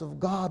house of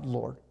God,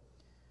 Lord.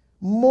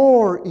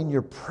 More in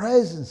your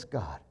presence,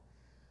 God.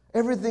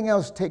 Everything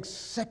else takes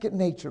second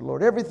nature,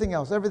 Lord. Everything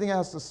else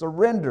to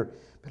surrender.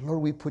 But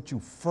Lord, we put you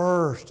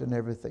first in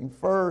everything.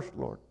 First,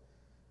 Lord.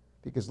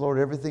 Because, Lord,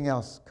 everything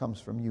else comes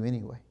from you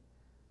anyway.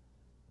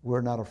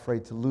 We're not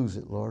afraid to lose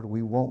it, Lord.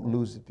 We won't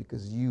lose it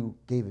because you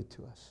gave it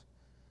to us.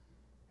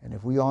 And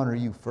if we honor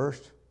you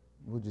first,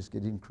 we'll just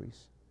get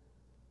increase.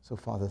 So,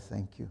 Father,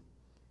 thank you.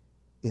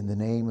 In the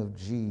name of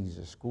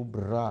Jesus.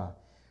 Kubra.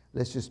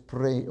 Let's just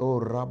pray. Oh,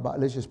 Rabba.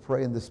 Let's just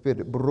pray in the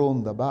Spirit.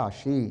 Bronda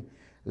bashi.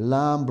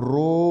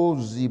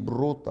 Lambrosi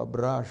brota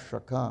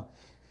brashaka.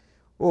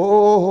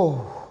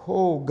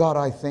 Oh, God,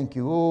 I thank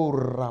you. Oh,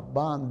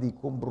 Rabandi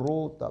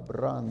kumbrota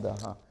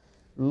branda.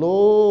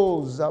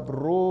 Lo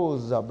zabro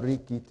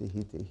zabrikite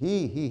hite.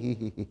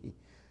 He.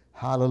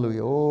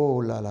 Hallelujah. Oh,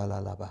 la la la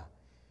la ba.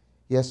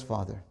 Yes,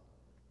 Father.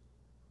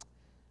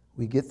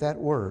 We get that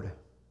word,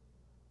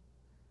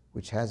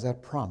 which has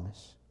that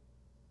promise,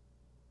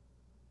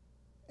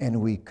 and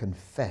we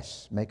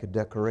confess, make a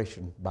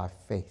declaration by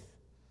faith,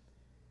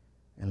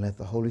 and let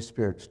the Holy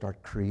Spirit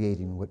start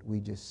creating what we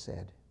just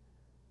said.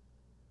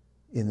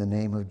 In the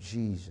name of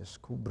Jesus.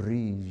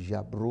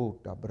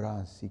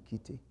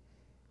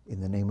 In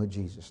the name of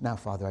Jesus. Now,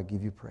 Father, I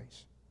give you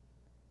praise.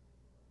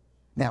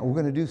 Now, we're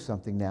going to do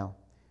something now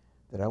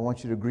that I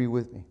want you to agree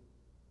with me.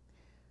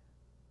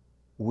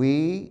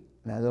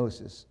 Now notice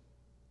this,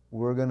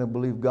 we're going to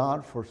believe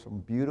God for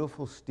some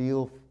beautiful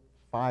steel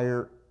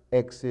fire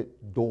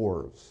exit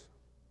doors.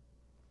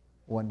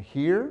 One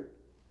here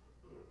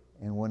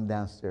and one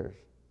downstairs.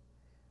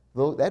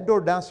 Though that door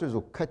downstairs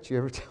will cut you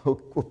every time,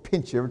 will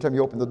pinch you every time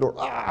you open the door.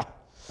 Ah!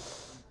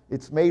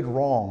 It's made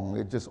wrong.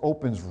 It just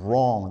opens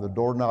wrong. The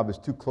doorknob is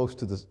too close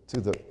to the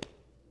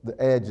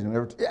edge, and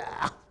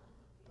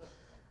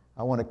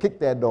I want to kick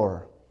that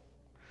door.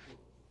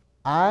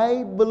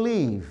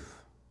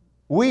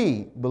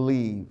 We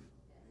believe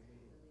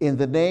in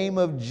the name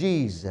of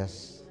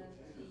Jesus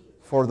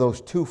for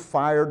those two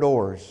fire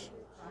doors.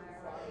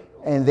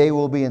 And they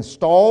will be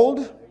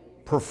installed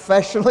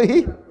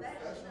professionally,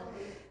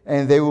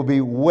 and they will be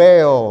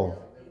well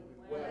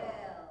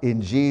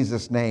in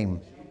Jesus'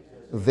 name.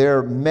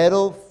 They're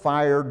metal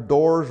fire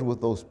doors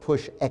with those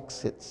push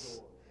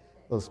exits,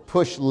 those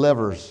push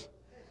levers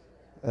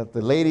that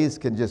the ladies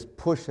can just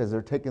push as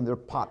they're taking their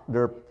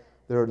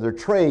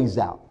trays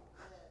out.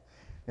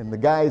 And the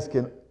guys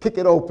can kick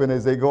it open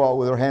as they go out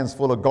with their hands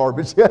full of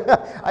garbage.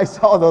 I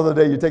saw the other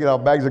day, you're taking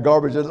out bags of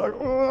garbage, and it's like,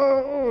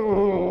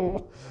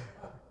 oh.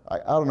 I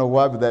don't know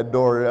why, but that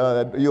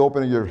door, you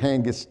open it, your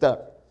hand gets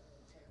stuck.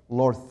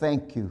 Lord,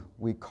 thank you.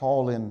 We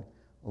call in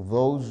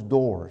those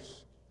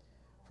doors.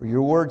 For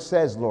your word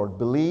says, Lord,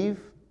 believe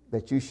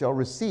that you shall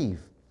receive.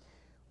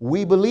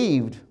 We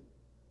believed,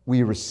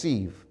 we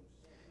receive.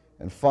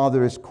 And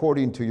Father, it's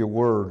according to your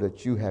word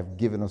that you have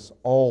given us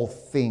all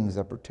things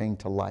that pertain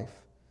to life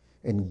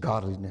and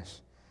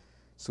godliness.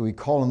 So we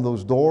call in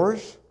those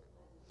doors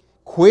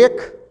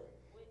quick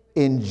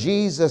in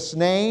Jesus'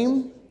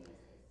 name,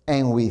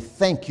 and we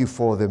thank you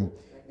for them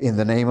in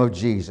the name of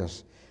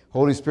Jesus.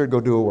 Holy Spirit,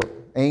 go do a work.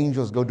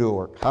 Angels, go do a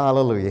work.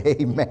 Hallelujah.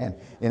 Amen.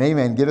 And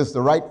amen. Get us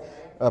the right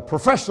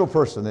professional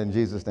person in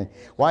Jesus' name.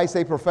 Why I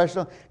say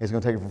professional? It's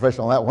going to take a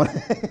professional on that one.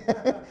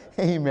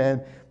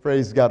 Amen.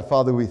 Praise God.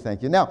 Father, we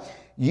thank you. Now,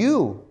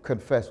 you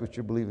confess what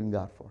you believe in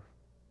God for.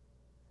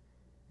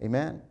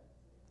 Amen.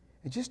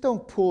 And just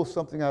don't pull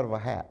something out of a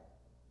hat.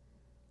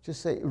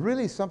 Just say,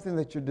 really something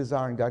that you're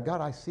desiring God. God,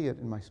 I see it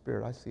in my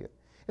spirit. I see it.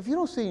 If you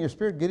don't see it in your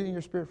spirit, get it in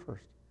your spirit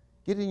first.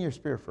 Get it in your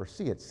spirit first.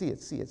 See it, see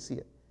it, see it, see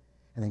it.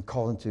 And then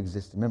call into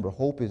existence. Remember,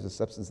 hope is the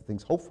substance of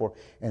things hoped for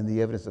and the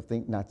evidence of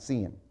things not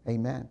seen.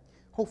 Amen.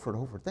 Hope for it,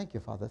 hope for it. Thank you,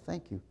 Father.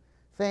 Thank you.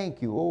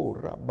 Thank you. Oh,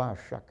 Rabba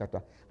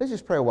Shakata. Let's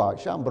just pray a while.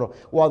 Shambro.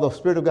 While the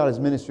Spirit of God is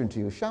ministering to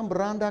you.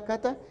 Shambranda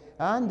Kata.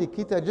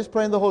 Andikita. Just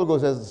pray in the Holy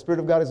Ghost as the Spirit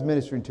of God is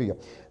ministering to you.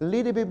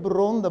 Lidibi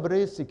Bronda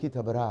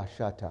Bresikita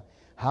Brashata.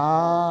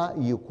 Ha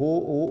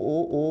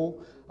Yuko.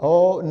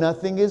 Oh,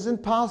 nothing is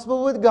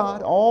impossible with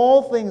God.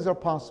 All things are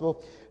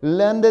possible.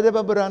 Don't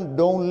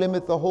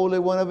limit the Holy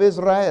One of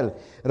Israel.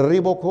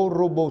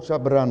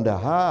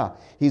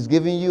 He's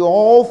giving you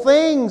all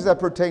things that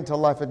pertain to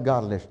life and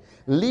godliness.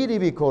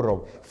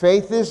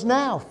 Faith is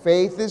now.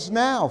 Faith is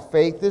now.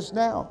 Faith is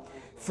now.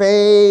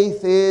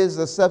 Faith is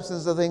the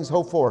substance of things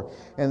hoped for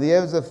and the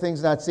evidence of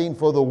things not seen.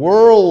 For the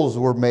worlds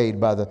were made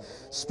by the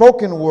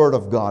spoken word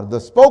of God. The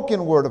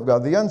spoken word of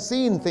God. The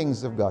unseen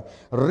things of God.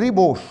 In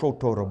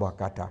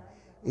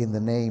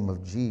the name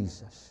of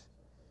Jesus.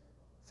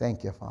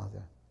 Thank you,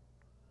 Father.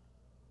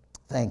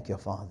 Thank you,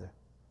 Father.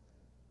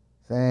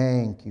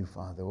 Thank you,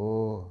 Father.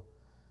 Oh,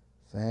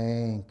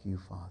 thank you,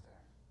 Father.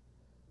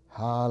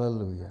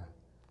 Hallelujah.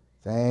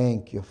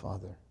 Thank you,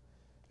 Father.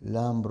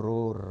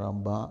 Lambro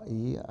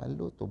Rambai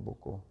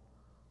Alotoboko.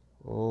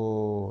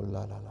 Oh,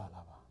 la la la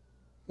la.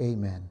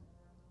 Amen.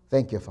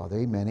 Thank you, Father.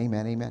 Amen,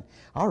 amen, amen.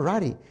 All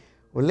righty.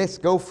 Well, let's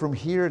go from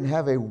here and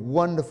have a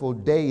wonderful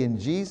day in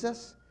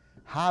Jesus.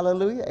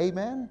 Hallelujah.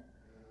 Amen.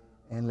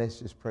 And let's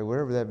just pray.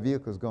 Wherever that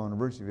vehicle is going,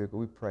 emergency vehicle,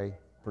 we pray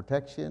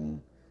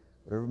protection,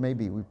 whatever it may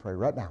be, we pray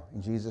right now.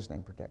 In Jesus'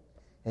 name, protect.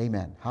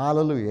 Amen.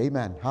 Hallelujah.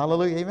 Amen.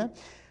 Hallelujah. Amen.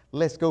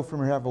 Let's go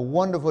from here. Have a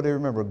wonderful day.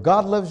 Remember,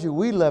 God loves you.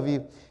 We love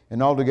you.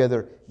 And all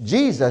together,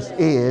 Jesus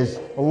is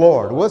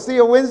Lord. We'll see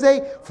you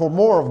Wednesday for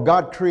more of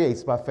God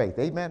Creates by Faith.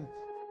 Amen.